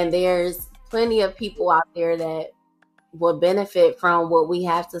 And there's plenty of people out there that will benefit from what we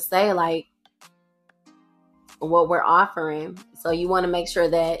have to say, like what we're offering. So you want to make sure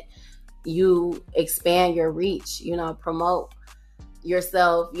that you expand your reach, promote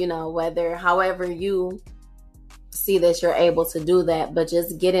yourself, however you see that you're able to do that, but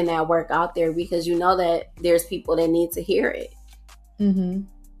just getting that work out there, because you know that there's people that need to hear it.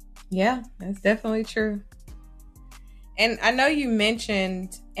 Yeah, that's definitely true. And I know you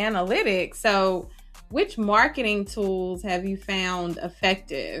mentioned analytics. So which marketing tools have you found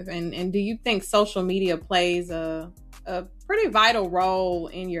effective? And do you think social media plays a pretty vital role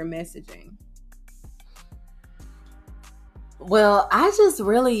in your messaging? Well, I just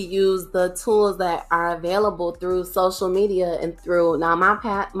really use the tools that are available through social media and through, now my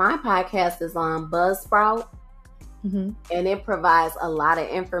podcast is on Buzzsprout, and it provides a lot of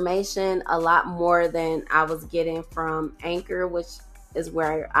information, a lot more than I was getting from Anchor, which is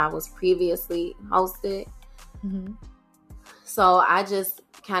where I was previously hosted. So I just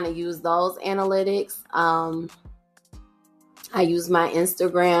kind of use those analytics. I use my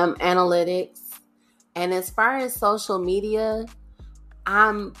Instagram analytics. And as far as social media,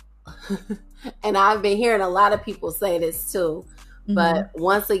 and I've been hearing a lot of people say this too, but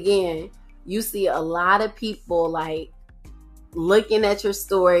once again, you see a lot of people like looking at your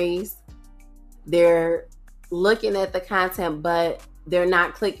stories, they're looking at the content, but they're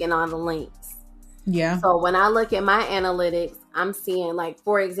not clicking on the links. Yeah. So when I look at my analytics, I'm seeing, like,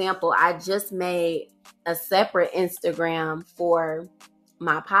 for example, I just made a separate Instagram for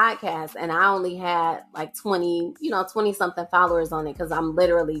my podcast, and I only had like 20 something followers on it, because I'm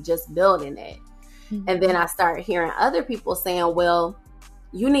literally just building it. And then I start hearing other people saying, well,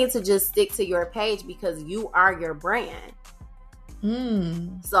 you need to just stick to your page because you are your brand.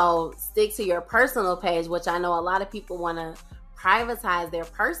 So stick to your personal page, which I know a lot of people want to privatize their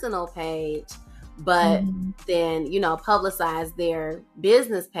personal page, but then, publicize their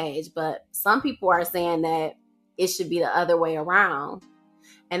business page. But some people are saying that it should be the other way around.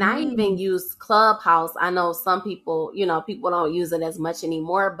 And I even use Clubhouse. I know some people, people don't use it as much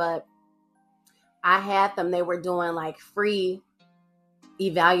anymore, but I had them, they were doing like free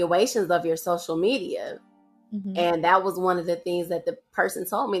evaluations of your social media. And that was one of the things that the person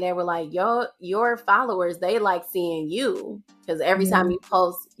told me. They were like, your followers, they like seeing you, because every time you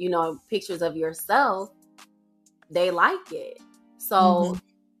post, pictures of yourself, they like it. So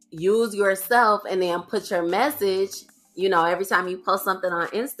use yourself, and then put your message, every time you post something on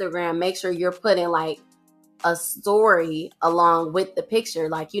Instagram, make sure you're putting like a story along with the picture.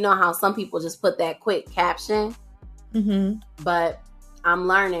 Like, how some people just put that quick caption, but I'm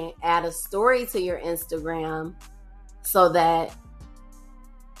learning, add a story to your Instagram so that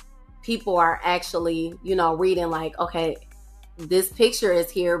people are actually, reading like, okay, this picture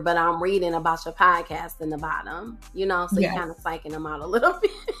is here, but I'm reading about your podcast in the bottom, so you're kind of psyching them out a little bit.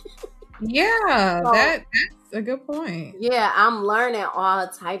 Yeah, so, that's a good point. Yeah, I'm learning all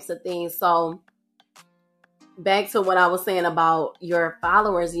types of things. So back to what I was saying about your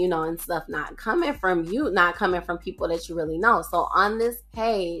followers, and stuff not coming from you, not coming from people that you really know. So on this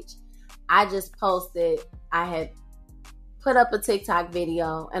page, I just posted, I had put up a TikTok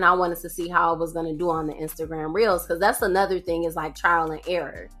video, and I wanted to see how I was going to do on the Instagram Reels, because that's another thing, is like trial and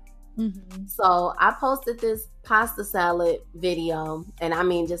error. So I posted this pasta salad video, and I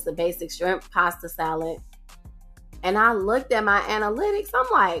mean just a basic shrimp pasta salad. And I looked at my analytics. I'm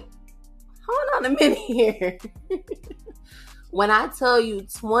like, hold on a minute here. When I tell you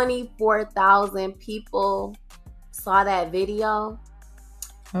 24,000 people saw that video,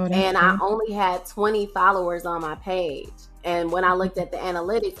 and I only had 20 followers on my page. And when I looked at the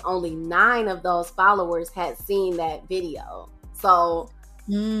analytics, only 9 of those followers had seen that video. So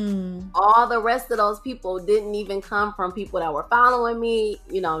all the rest of those people didn't even come from people that were following me,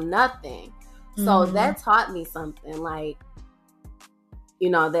 nothing. So that taught me something, like,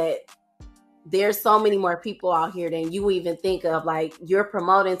 that there's so many more people out here than you even think of. Like, you're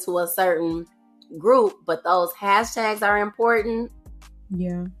promoting to a certain group, but those hashtags are important.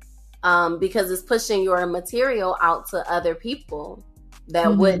 Yeah. Because it's pushing your material out to other people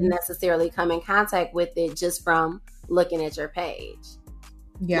that wouldn't necessarily come in contact with it just from looking at your page.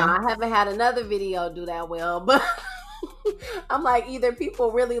 Yeah. Now, I haven't had another video do that well, but I'm like, either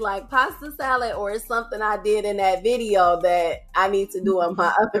people really like pasta salad, or it's something I did in that video that I need to do on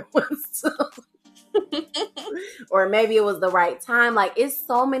my other ones too. Or maybe it was the right time. Like, it's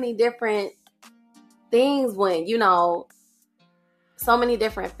so many different things when, so many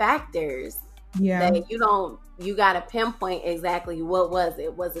different factors that you got to pinpoint exactly what was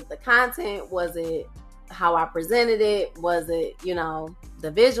it. Was it the content? Was it how I presented it? Was it,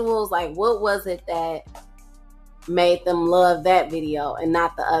 the visuals? Like, what was it that made them love that video and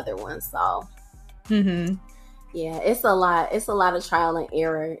not the other one? So, yeah, it's a lot of trial and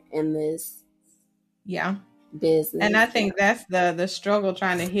error in this business. And I think that's the struggle,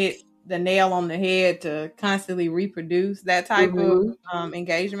 trying to hit the nail on the head to constantly reproduce that type of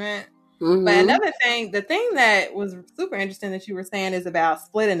engagement. But another thing, the thing that was super interesting that you were saying is about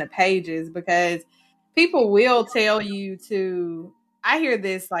splitting the pages, because people will tell you to, I hear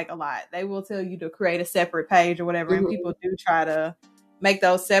this like a lot, they will tell you to create a separate page or whatever, and people do try to make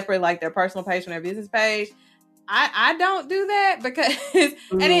those separate, like their personal page from their business page. I don't do that, because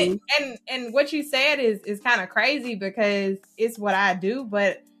and what you said is kind of crazy, because it's what I do,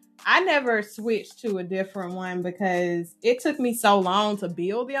 but I never switched to a different one because it took me so long to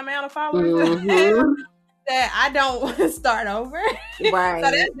build the amount of followers that I don't want to start over. Right.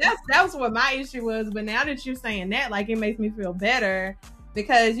 So that was what my issue was. But now that you're saying that, like, it makes me feel better,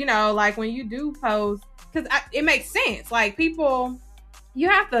 because, like, when you do post, because it makes sense. Like, people, you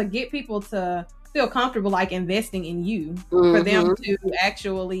have to get people to feel comfortable, like, investing in you for them to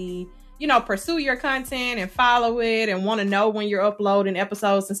actually, pursue your content and follow it and want to know when you're uploading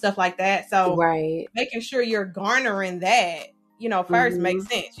episodes and stuff like that. So making sure you're garnering that, first makes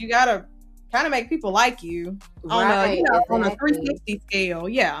sense. You got to kind of make people like you on on a 360 scale.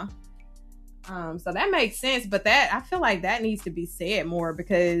 Yeah. So that makes sense. But that, I feel like that needs to be said more,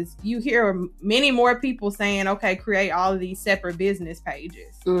 because you hear many more people saying, okay, create all of these separate business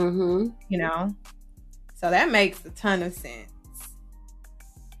pages, so that makes a ton of sense.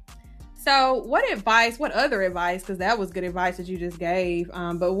 So what other advice, because that was good advice that you just gave,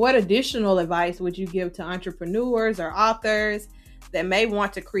 but what additional advice would you give to entrepreneurs or authors that may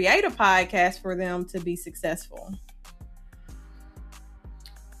want to create a podcast for them to be successful?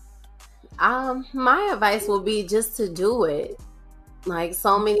 My advice will be just to do it. Like,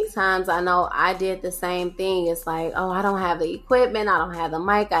 so many times I know I did the same thing. It's like, oh, I don't have the equipment. I don't have the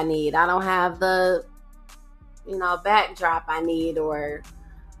mic I need. I don't have the, backdrop I need, or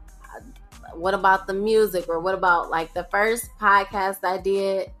what about the music, or what about, like, the first podcast I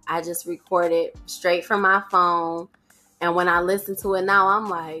did, I just recorded straight from my phone. And when I listen to it now, I'm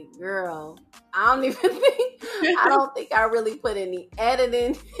like, girl, I don't think I really put any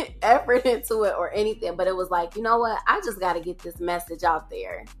editing effort into it or anything. But it was like, you know what? I just got to get this message out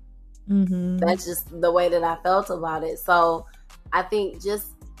there. That's just the way that I felt about it. So I think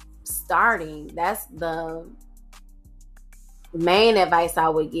just starting, that's the main advice I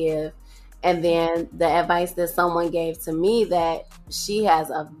would give. And then the advice that someone gave to me, that she has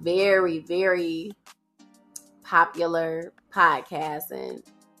a very, very popular podcast, and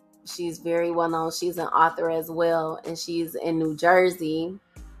she's very well known. She's an author as well, and she's in New Jersey.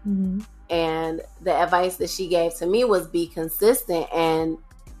 And the advice that she gave to me was be consistent and,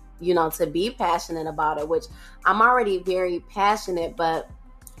 to be passionate about it, which I'm already very passionate. But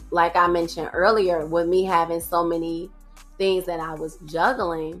like I mentioned earlier, with me having so many things that I was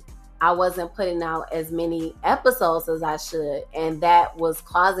juggling, I wasn't putting out as many episodes as I should. And that was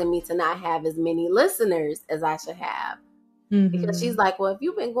causing me to not have as many listeners as I should have. Because she's like, well, if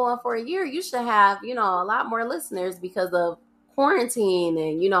you've been going for a year, you should have, a lot more listeners because of quarantine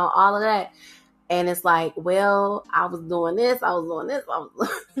and, all of that. And it's like, well, I was doing this.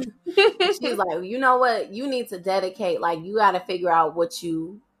 She's like, you know what? You need to dedicate, like, you got to figure out what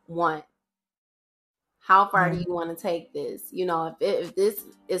you want. How far do you want to take this? If this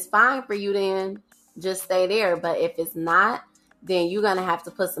is fine for you, then just stay there. But if it's not, then you're going to have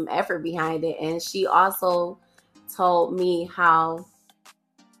to put some effort behind it. And she also told me how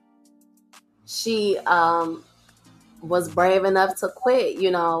she was brave enough to quit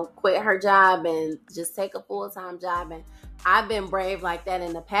her job and just take a full-time job. And I've been brave like that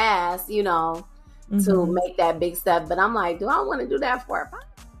in the past, to make that big step. But I'm like, do I want to do that for a fight?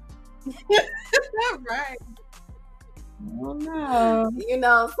 Right. Oh no.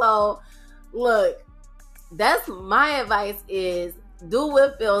 So look, that's my advice is do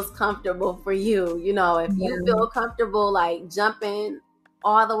what feels comfortable for you. If you feel comfortable like jumping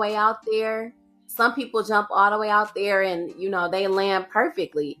all the way out there, some people jump all the way out there and, they land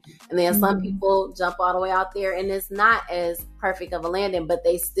perfectly. And then some people jump all the way out there and it's not as perfect of a landing, but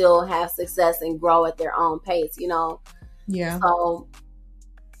they still have success and grow at their own pace, Yeah. So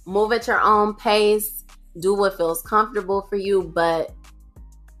move at your own pace, do what feels comfortable for you, but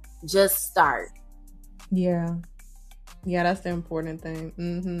just start. Yeah. Yeah, that's the important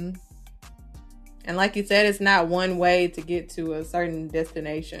thing. And like you said, it's not one way to get to a certain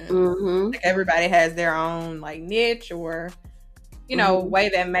destination. Like everybody has their own like niche or,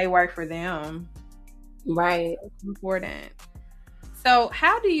 way that may work for them. Right. It's important. So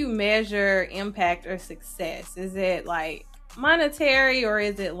how do you measure impact or success? Is it like monetary or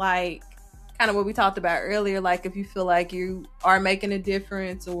is it like kind of what we talked about earlier? Like if you feel like you are making a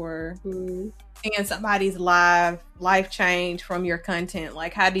difference or seeing somebody's life change from your content,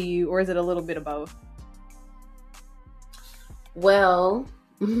 like how do you, or is it a little bit of both? Well,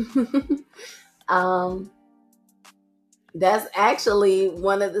 that's actually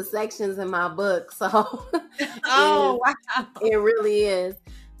one of the sections in my book. So wow. It really is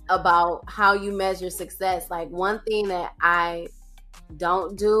about how you measure success. Like one thing that I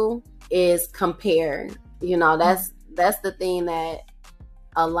don't do is compare. That's the thing that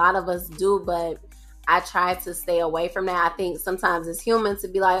a lot of us do, but I try to stay away from that. I think sometimes it's human to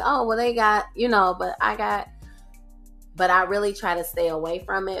be like, oh, well, they got, but I really try to stay away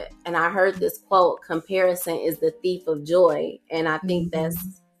from it. And I heard this quote, comparison is the thief of joy. And I think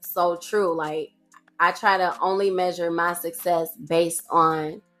that's so true. Like I try to only measure my success based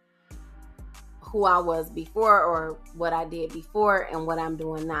on who I was before or what I did before and what I'm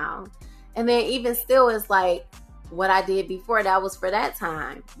doing now. And then even still, it's like, what I did before, that was for that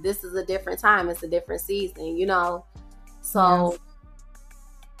time. This is a different time. It's a different season, So,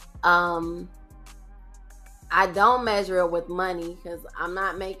 I don't measure it with money because I'm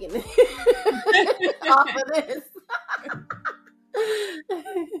not making it off of this.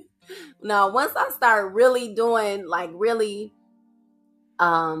 No, once I start really doing,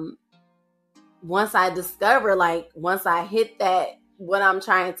 once I discover, once I hit that, what I'm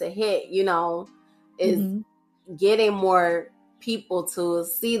trying to hit, is getting more people to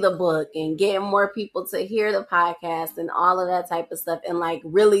see the book and getting more people to hear the podcast and all of that type of stuff, and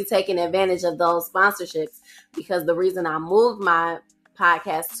really taking advantage of those sponsorships. Because the reason I moved my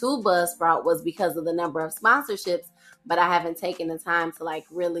podcast to Buzzsprout was because of the number of sponsorships, but I haven't taken the time to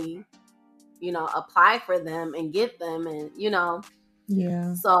really, apply for them and get them and,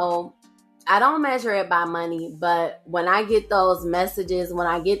 Yeah. So I don't measure it by money, but when I get those messages, when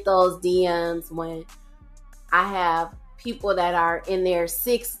I get those DMs, when I have people that are in their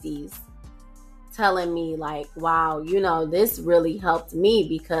 60s telling me wow, this really helped me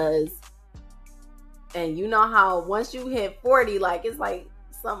because, and how once you hit 40, it's like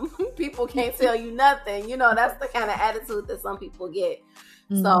some people can't tell you nothing, that's the kind of attitude that some people get.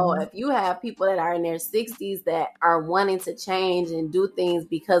 So if you have people that are in their 60s that are wanting to change and do things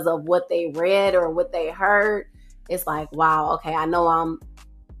because of what they read or what they heard, it's like, wow, okay, I know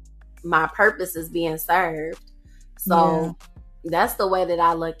my purpose is being served. So that's the way that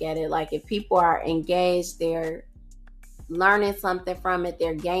I look at it. If people are engaged, they're learning something from it,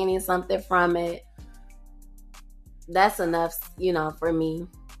 they're gaining something from it, that's enough, for me.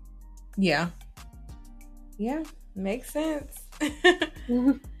 Yeah. Yeah, makes sense.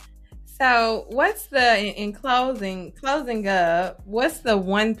 So what's in closing up, what's the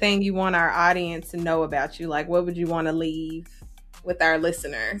one thing you want our audience to know about you? What would you want to leave with our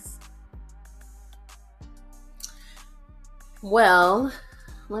listeners? Well,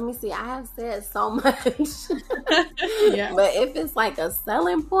 let me see. I have said so much. Yeah. But if it's a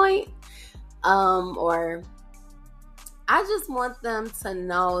selling point, or I just want them to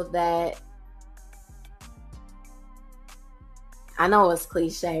know that, I know it's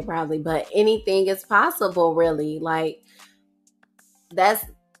cliche probably, but anything is possible, really. That's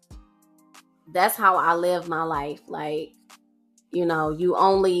how I live my life. You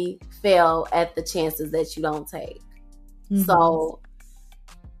only fail at the chances that you don't take. So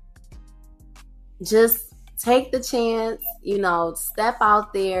just take the chance, step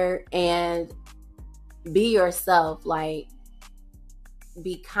out there and be yourself. Like,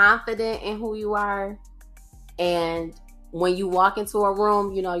 be confident in who you are. And when you walk into a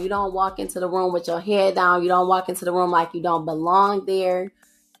room, you don't walk into the room with your head down. You don't walk into the room like you don't belong there.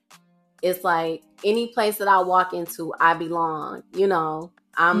 It's like any place that I walk into, I belong.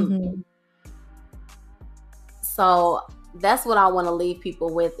 So that's what I want to leave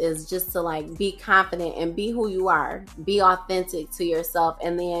people with, is just to like be confident and be who you are. Be authentic to yourself,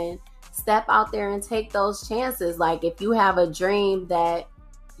 and then step out there and take those chances. Like, if you have a dream that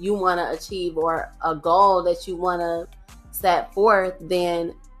you want to achieve or a goal that you want to set forth,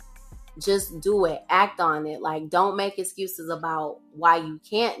 then just do it. Act on it. Like, don't make excuses about why you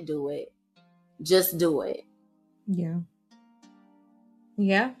can't do it. Just do it.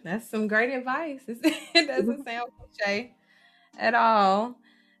 Yeah, that's some great advice. It doesn't sound cliche at all.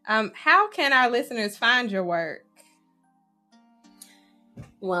 How can our listeners find your work?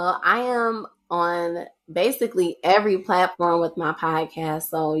 Well, I am on basically every platform with my podcast.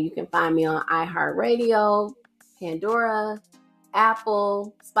 So you can find me on iHeartRadio, Pandora,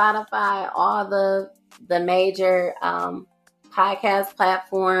 Apple, Spotify, all the major podcast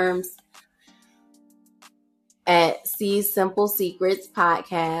platforms at See Simple Secrets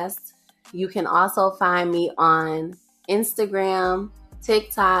Podcast. You can also find me on Instagram,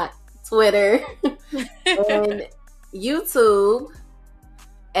 TikTok, Twitter, and YouTube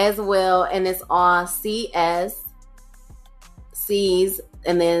as well. And it's all C's,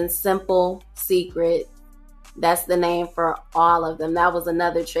 and then Simple Secret. That's the name for all of them. That was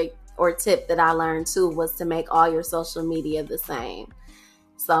another trick or tip that I learned too, was to make all your social media the same.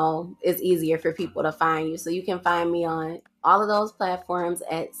 So it's easier for people to find you. So you can find me on all of those platforms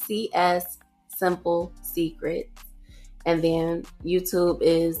at CS Simple Secrets. And then YouTube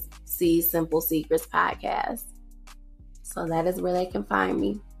is C Simple Secrets Podcast. So that is where they can find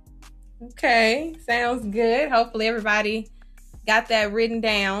me. Okay, sounds good. Hopefully everybody got that written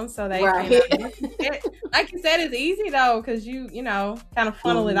down so they can. Like you said, it's easy though, because you kind of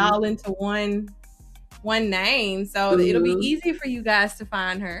funnel it all into one name, so it'll be easy for you guys to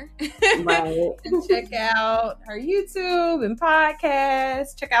find her. Right. And check out her YouTube and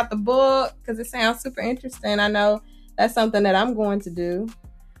podcast. Check out the book, because it sounds super interesting. I know that's something that I'm going to do,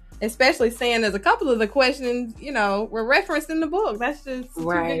 especially seeing there's a couple of the questions were referenced in the book. That's just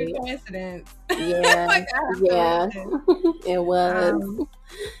too big a coincidence. Yeah. It was.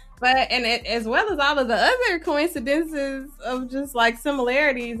 But as well as all of the other coincidences of just like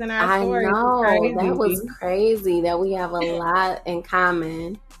similarities in our stories. I know, that was crazy that we have a lot in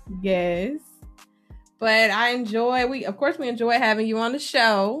common. Yes. But I enjoy, we enjoy having you on the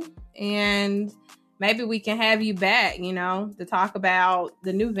show, and maybe we can have you back, to talk about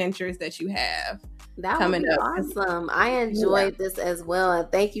the new ventures that you have. That would be awesome. I enjoyed this as well.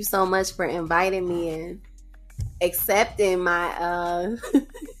 And thank you so much for inviting me and accepting my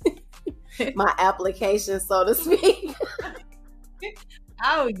my application, so to speak.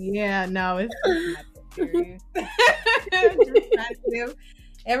 Oh yeah, no, it's not that serious. Just trying to give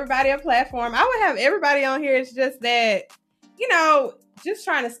everybody a platform. I would have everybody on here. It's just that, just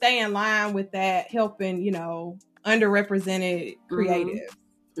trying to stay in line with that, helping, underrepresented creatives.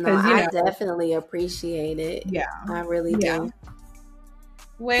 No, I definitely appreciate it. Yeah, I really do.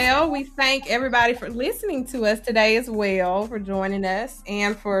 Well, we thank everybody for listening to us today as well, for joining us.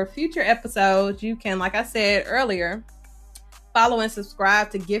 And for future episodes, you can, like I said earlier, follow and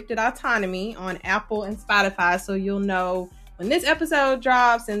subscribe to Gifted Autonomy on Apple and Spotify, so you'll know when this episode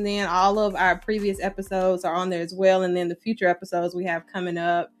drops, and then all of our previous episodes are on there as well. And then the future episodes we have coming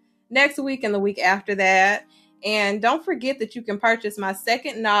up next week and the week after that. And don't forget that you can purchase my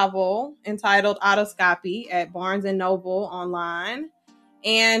second novel entitled Autoscopy at Barnes & Noble online.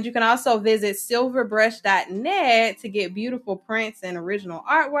 And you can also visit silverbrush.net to get beautiful prints and original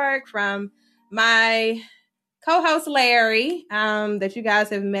artwork from my co-host Larry, that you guys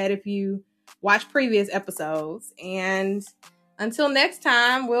have met if you watch previous episodes. And until next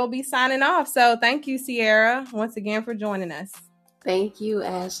time, we'll be signing off. So thank you, Ciera, once again for joining us. Thank you,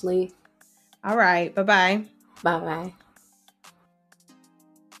 Ashley. All right. Bye-bye. Bye-bye.